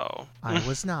 So I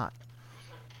was not.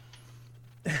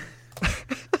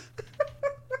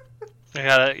 I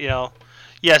gotta,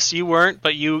 yes, you weren't,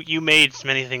 but you made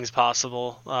many things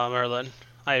possible, Merlin.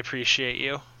 I appreciate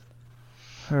you.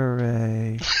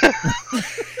 Hooray.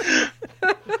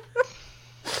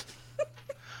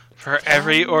 For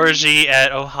every orgy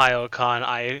at OhioCon,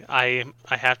 I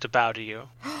have to bow to you.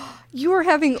 You were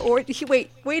having wait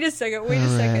a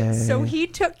second. So Hooray. he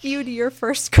took you to your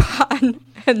first con,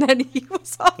 and then he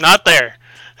was off. Not there.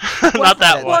 Not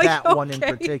that one. That one in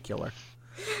okay. particular.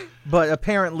 But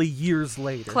apparently years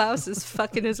later. Klaus is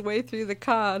fucking his way through the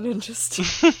con and just.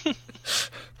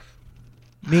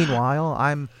 Meanwhile,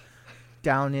 I'm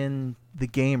down in the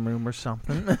game room or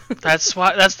something. That's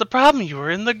the problem. You were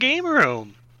in the game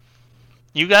room.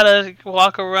 You gotta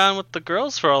walk around with the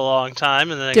girls for a long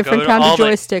time and then Different go to kind all of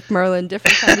joystick, Merlin.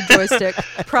 Different kind of joystick.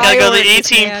 gotta go to the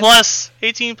Priorities,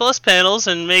 18 plus panels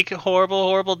and make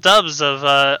horrible dubs of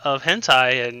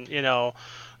hentai, and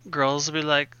girls will be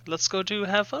like, let's go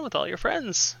have fun with all your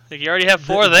friends. Like, you already have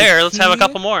four The there. Let's have a key-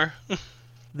 couple more.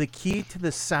 The key to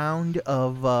the sound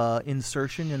of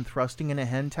insertion and thrusting in a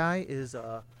hentai is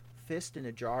a fist in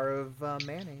a jar of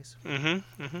mayonnaise.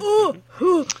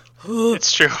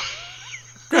 It's true.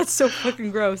 That's so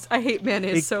fucking gross. I hate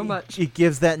mayonnaise so much. It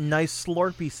gives that nice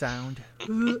slurpy sound.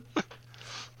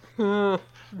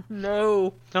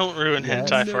 No. Don't ruin Yes.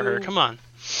 hentai for her. No. Come on.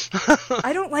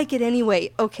 I don't like it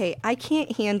anyway. Okay, I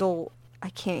can't handle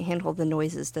the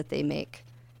noises that they make.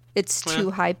 It's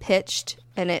too high pitched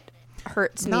and it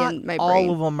hurts me Not in my all brain.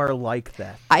 of them are like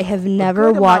that. I have never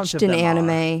good amount watched of an them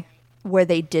anime where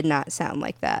they did not sound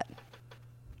like that.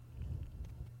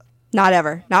 Not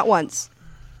ever. Not once.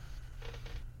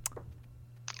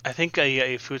 I think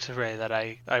a futere that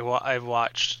I've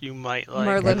watched you might like.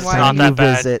 Merlin, It's why not do that you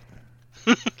bad. visit.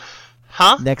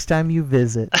 Huh? Next time you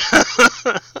visit.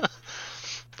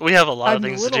 We have a lot of I'm a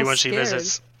things to do little when she scared.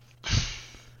 visits.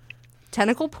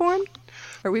 Tentacle porn?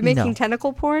 Are we making No.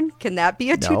 tentacle porn? Can that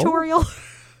be a No. tutorial?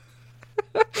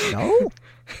 No.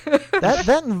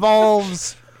 That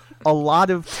involves a lot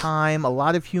of time, a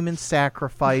lot of human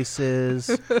sacrifices,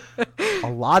 a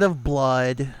lot of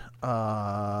blood,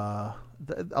 a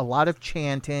lot of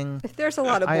chanting. If there's a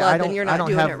lot of I blood, don't- then you're I not don't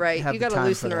doing have- it right. have You the gotta time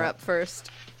loosen for her that. up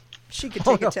first. She could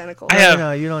Oh, take no. a tentacle. I have-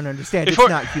 No, you don't understand. Before- It's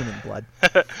not human blood.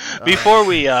 Before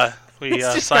we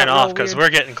just sign got off, real because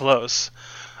weird. we're getting close,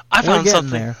 I We're found getting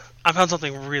something. there. I found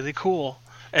something really cool,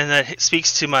 and that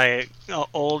speaks to my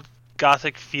old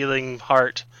gothic feeling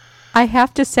heart. I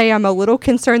have to say, I'm a little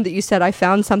concerned that you said I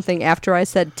found something after I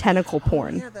said tentacle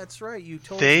porn. Yeah, that's right. You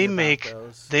told They me about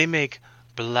those. they make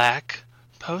black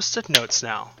post-it notes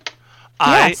now.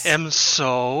 Yes. I am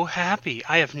so happy.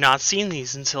 I have not seen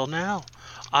these until now.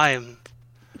 I am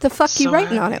The fuck you So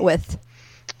writing on happy. it with?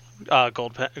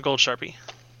 gold Sharpie.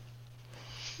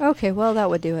 Okay, well that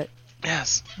would do it.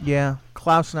 Yes. Yeah,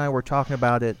 Klaus and I were talking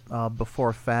about it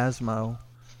before Phasmo,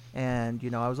 and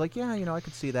I was like, yeah, I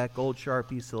could see that gold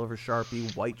Sharpie, silver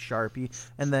Sharpie, white Sharpie,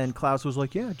 and then Klaus was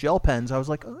like, yeah, gel pens. I was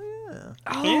like, oh yeah.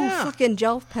 Oh, Yeah. fucking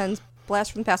gel pens,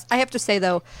 blast from the past. I have to say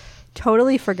though,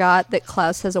 totally forgot that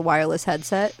Klaus has a wireless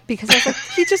headset because I was like,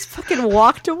 he just fucking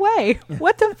walked away.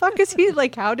 What the fuck is he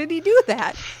like? How did he do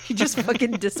that? He just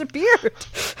fucking disappeared.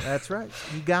 That's right.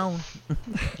 You gone.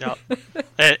 Yep.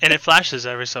 and it flashes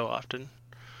every so often.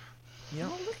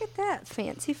 Oh, look at that,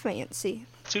 fancy.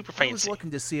 Super I was fancy.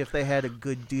 looking to see if they had a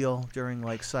good deal during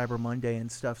like Cyber Monday and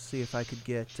stuff. See if I could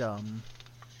get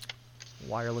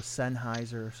wireless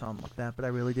Sennheiser or something like that. But I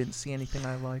really didn't see anything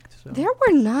I liked. So. There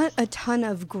were not a ton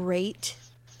of great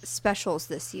specials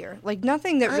this year. Like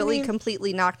nothing that I really mean-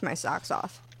 completely knocked my socks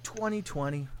off.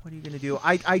 2020. What are you gonna do?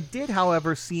 I did,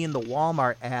 however, see in the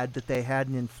Walmart ad that they had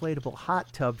an inflatable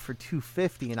hot tub for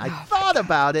 $250, and I thought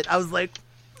about it. I was like,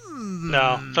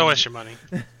 No, don't waste your money.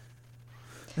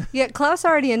 Yeah, Klaus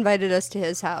already invited us to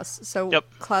his house. So, Yep.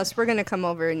 Klaus, we're going to come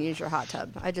over and use your hot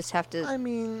tub. I just have to I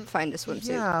mean, find a swimsuit.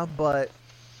 yeah, but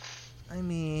I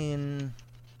mean,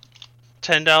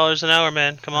 $10 an hour,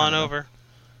 man. Come on over.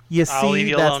 you I'll leave see,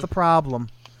 you that's alone. the problem.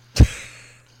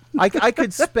 I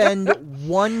could spend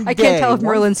one day. I can't tell if one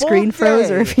Merlin's full screen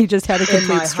froze or day if he just had a in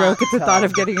my complete stroke hot at the thought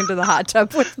of tub. getting into the hot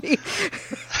tub with me.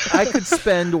 I could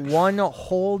spend one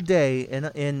whole day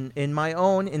in my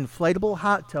own inflatable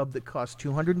hot tub that costs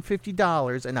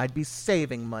 $250, and I'd be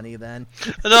saving money then.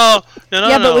 No.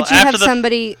 Yeah, but would you After have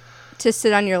somebody to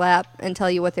sit on your lap and tell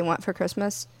you what they want for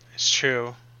Christmas? It's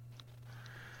true.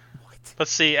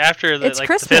 Let's see. After the It's the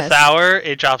Christmas. 5th hour,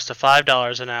 it drops to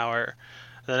 $5 an hour.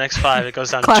 The next 5, it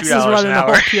goes down to Class is $2 an running a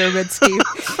hour. whole pyramid scheme.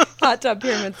 Hot tub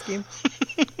pyramid scheme.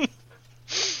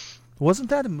 Wasn't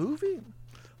that a movie?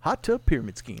 Hot Tub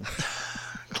Pyramid Scheme.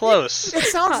 Close. It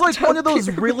sounds Hot like Tub one of those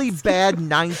Pyramid really bad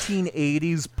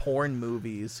 1980s porn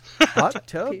movies. Hot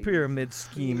Tub Pyramid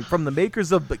Scheme from the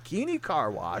makers of Bikini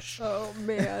Car Wash Oh,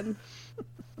 man.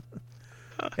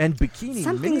 and Bikini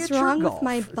Something's Miniature wrong Golf. with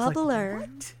my It's like, bubbler.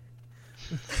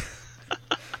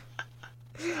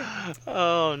 what?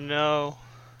 Oh no.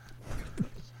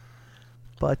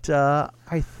 But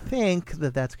I think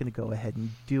that's going to go ahead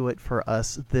and do it for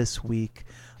us this week.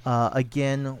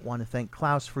 Again, want to thank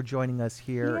Klaus for joining us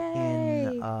here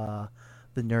in the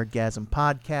Nerdgasm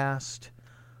podcast.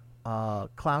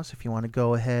 Klaus, if you want to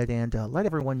go ahead and let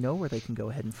everyone know where they can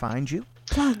go ahead and find you.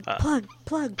 Plug.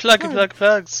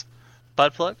 Plugs.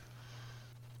 Butt plug?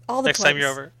 All the Next time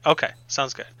you're plugs. over. Okay,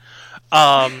 sounds good.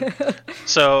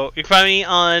 So you can find me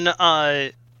on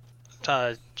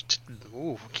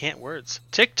can't words.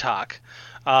 TikTok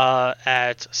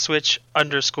at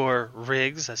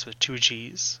switch_rigs. That's with 2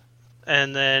 G's.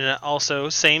 And then also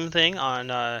same thing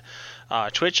on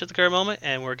Twitch at the current moment,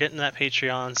 and we're getting that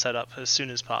Patreon set up as soon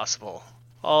as possible.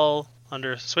 All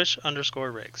under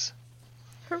switch_rigs.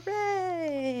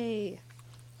 Hooray!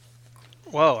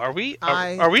 Whoa, are we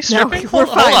No, stripping? we're Hold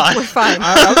fine. on. We're fine.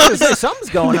 I was going to say, something's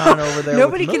going on over there.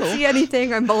 Nobody with can Moo. see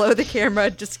anything. I'm below the camera.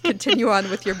 Just continue on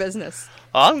with your business.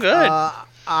 Oh, I'm good.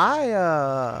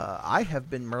 I have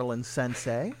been Merlin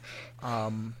Sensei.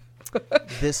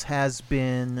 This has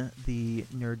been the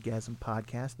Nerdgasm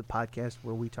podcast, the podcast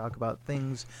where we talk about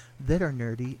things that are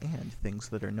nerdy and things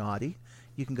that are naughty.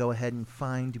 You can go ahead and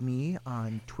find me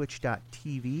on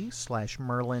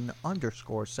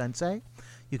twitch.tv/Merlin_Sensei.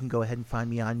 You can go ahead and find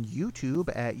me on YouTube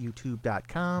at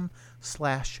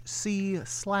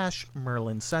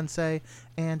youtube.com/C/Merlin Sensei.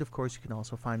 And of course, you can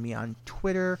also find me on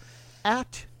Twitter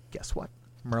at, guess what?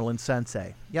 Merlin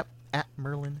Sensei. Yep, at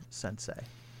Merlin Sensei.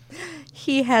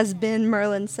 He has been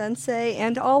Merlin Sensei,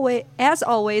 and as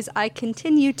always, I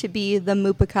continue to be the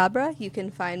Moopacabra. You can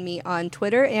find me on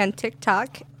Twitter and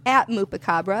TikTok at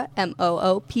Moopacabra,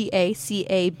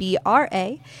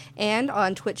 Moopacabra, and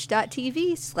on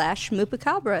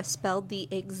twitch.tv/Moopacabra, spelled the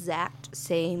exact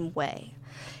same way.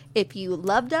 If you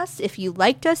loved us, if you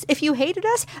liked us, if you hated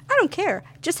us, I don't care.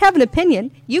 Just have an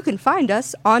opinion. You can find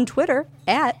us on Twitter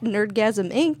at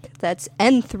Nerdgasm Inc. That's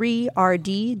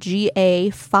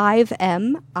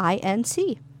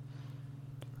N3RDGA5MINC.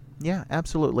 Yeah,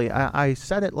 absolutely. I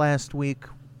said it last week,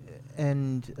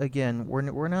 and again,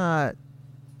 we're not,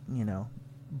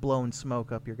 blowing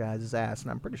smoke up your guys' ass,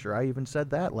 and I'm pretty sure I even said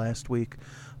that last week.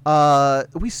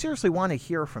 We seriously want to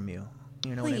hear from you.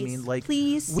 You know what I mean? Like,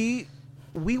 please.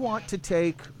 We want to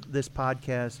take this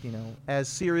podcast, as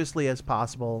seriously as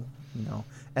possible,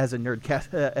 as a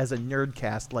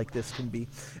nerdcast like this can be,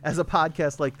 as a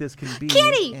podcast like this can be.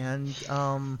 Kitty! And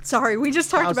Sorry, we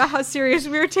just talked about how serious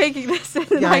we were taking this, and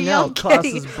then yeah, I I know. yelled Klaus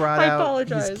kitty. has brought I out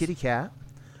apologize. his kitty cat.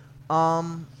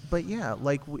 But yeah,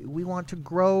 like we want to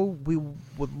grow. We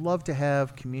would love to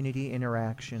have community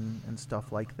interaction and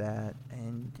stuff like that,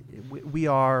 and we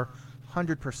are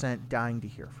 100% dying to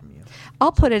hear from you.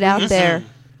 I'll put it out there.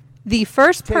 The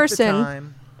first Take person the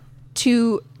time.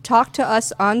 to talk to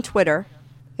us on Twitter,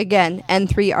 again,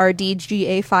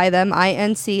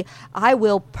 N3RDGA5MINC, I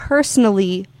will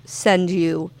personally send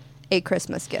you a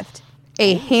Christmas gift.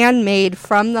 A handmade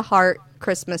from the heart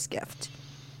Christmas gift.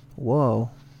 Whoa.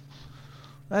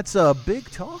 That's a big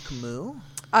talk, Moo.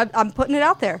 I'm putting it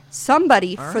out there.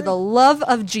 Somebody, All for right. the love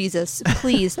of Jesus,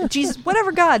 please, Jesus,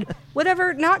 whatever God,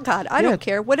 whatever not God, I Yeah. don't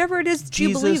care, whatever it is that you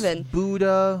Jesus, believe in.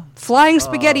 Buddha. Flying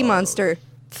spaghetti monster.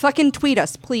 Fucking tweet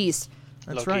us, please.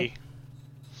 That's Loki. right.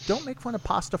 Don't make fun of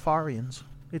Pastafarians.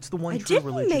 It's the one I true didn't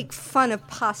religion. make fun of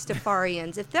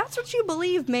Pastafarians. If that's what you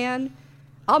believe, man,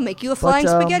 I'll make you a flying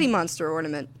But, spaghetti monster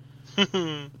ornament.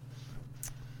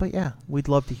 But yeah, we'd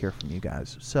love to hear from you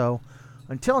guys. So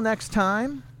until next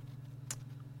time,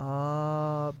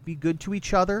 be good to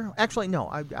each other. Actually, no,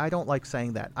 I don't like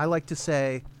saying that. I like to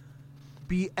say,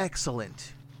 be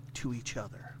excellent to each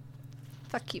other.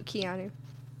 Fuck you, Keanu.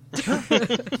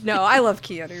 No, I love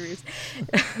Keanu Reeves.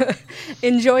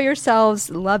 Enjoy yourselves,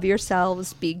 love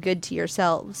yourselves, be good to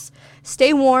yourselves.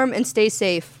 Stay warm and stay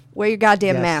safe. Wear your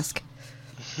goddamn Yes. mask.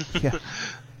 Yeah,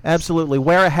 absolutely.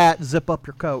 Wear a hat, zip up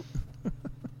your coat.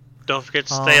 Don't forget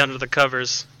to stay under the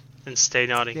covers and stay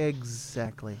naughty.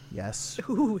 Exactly. Yes.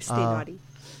 Ooh, stay naughty.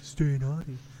 Stay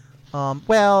naughty.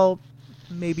 Well,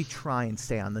 maybe try and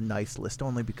stay on the nice list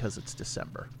only because it's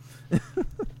December.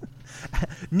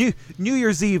 New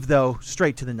Year's Eve, though,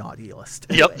 straight to the naughty list.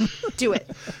 Yep. Do it.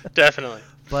 Definitely.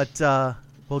 But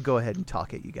we'll go ahead and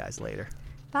talk at you guys later.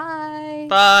 Bye.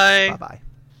 Bye. Bye-bye.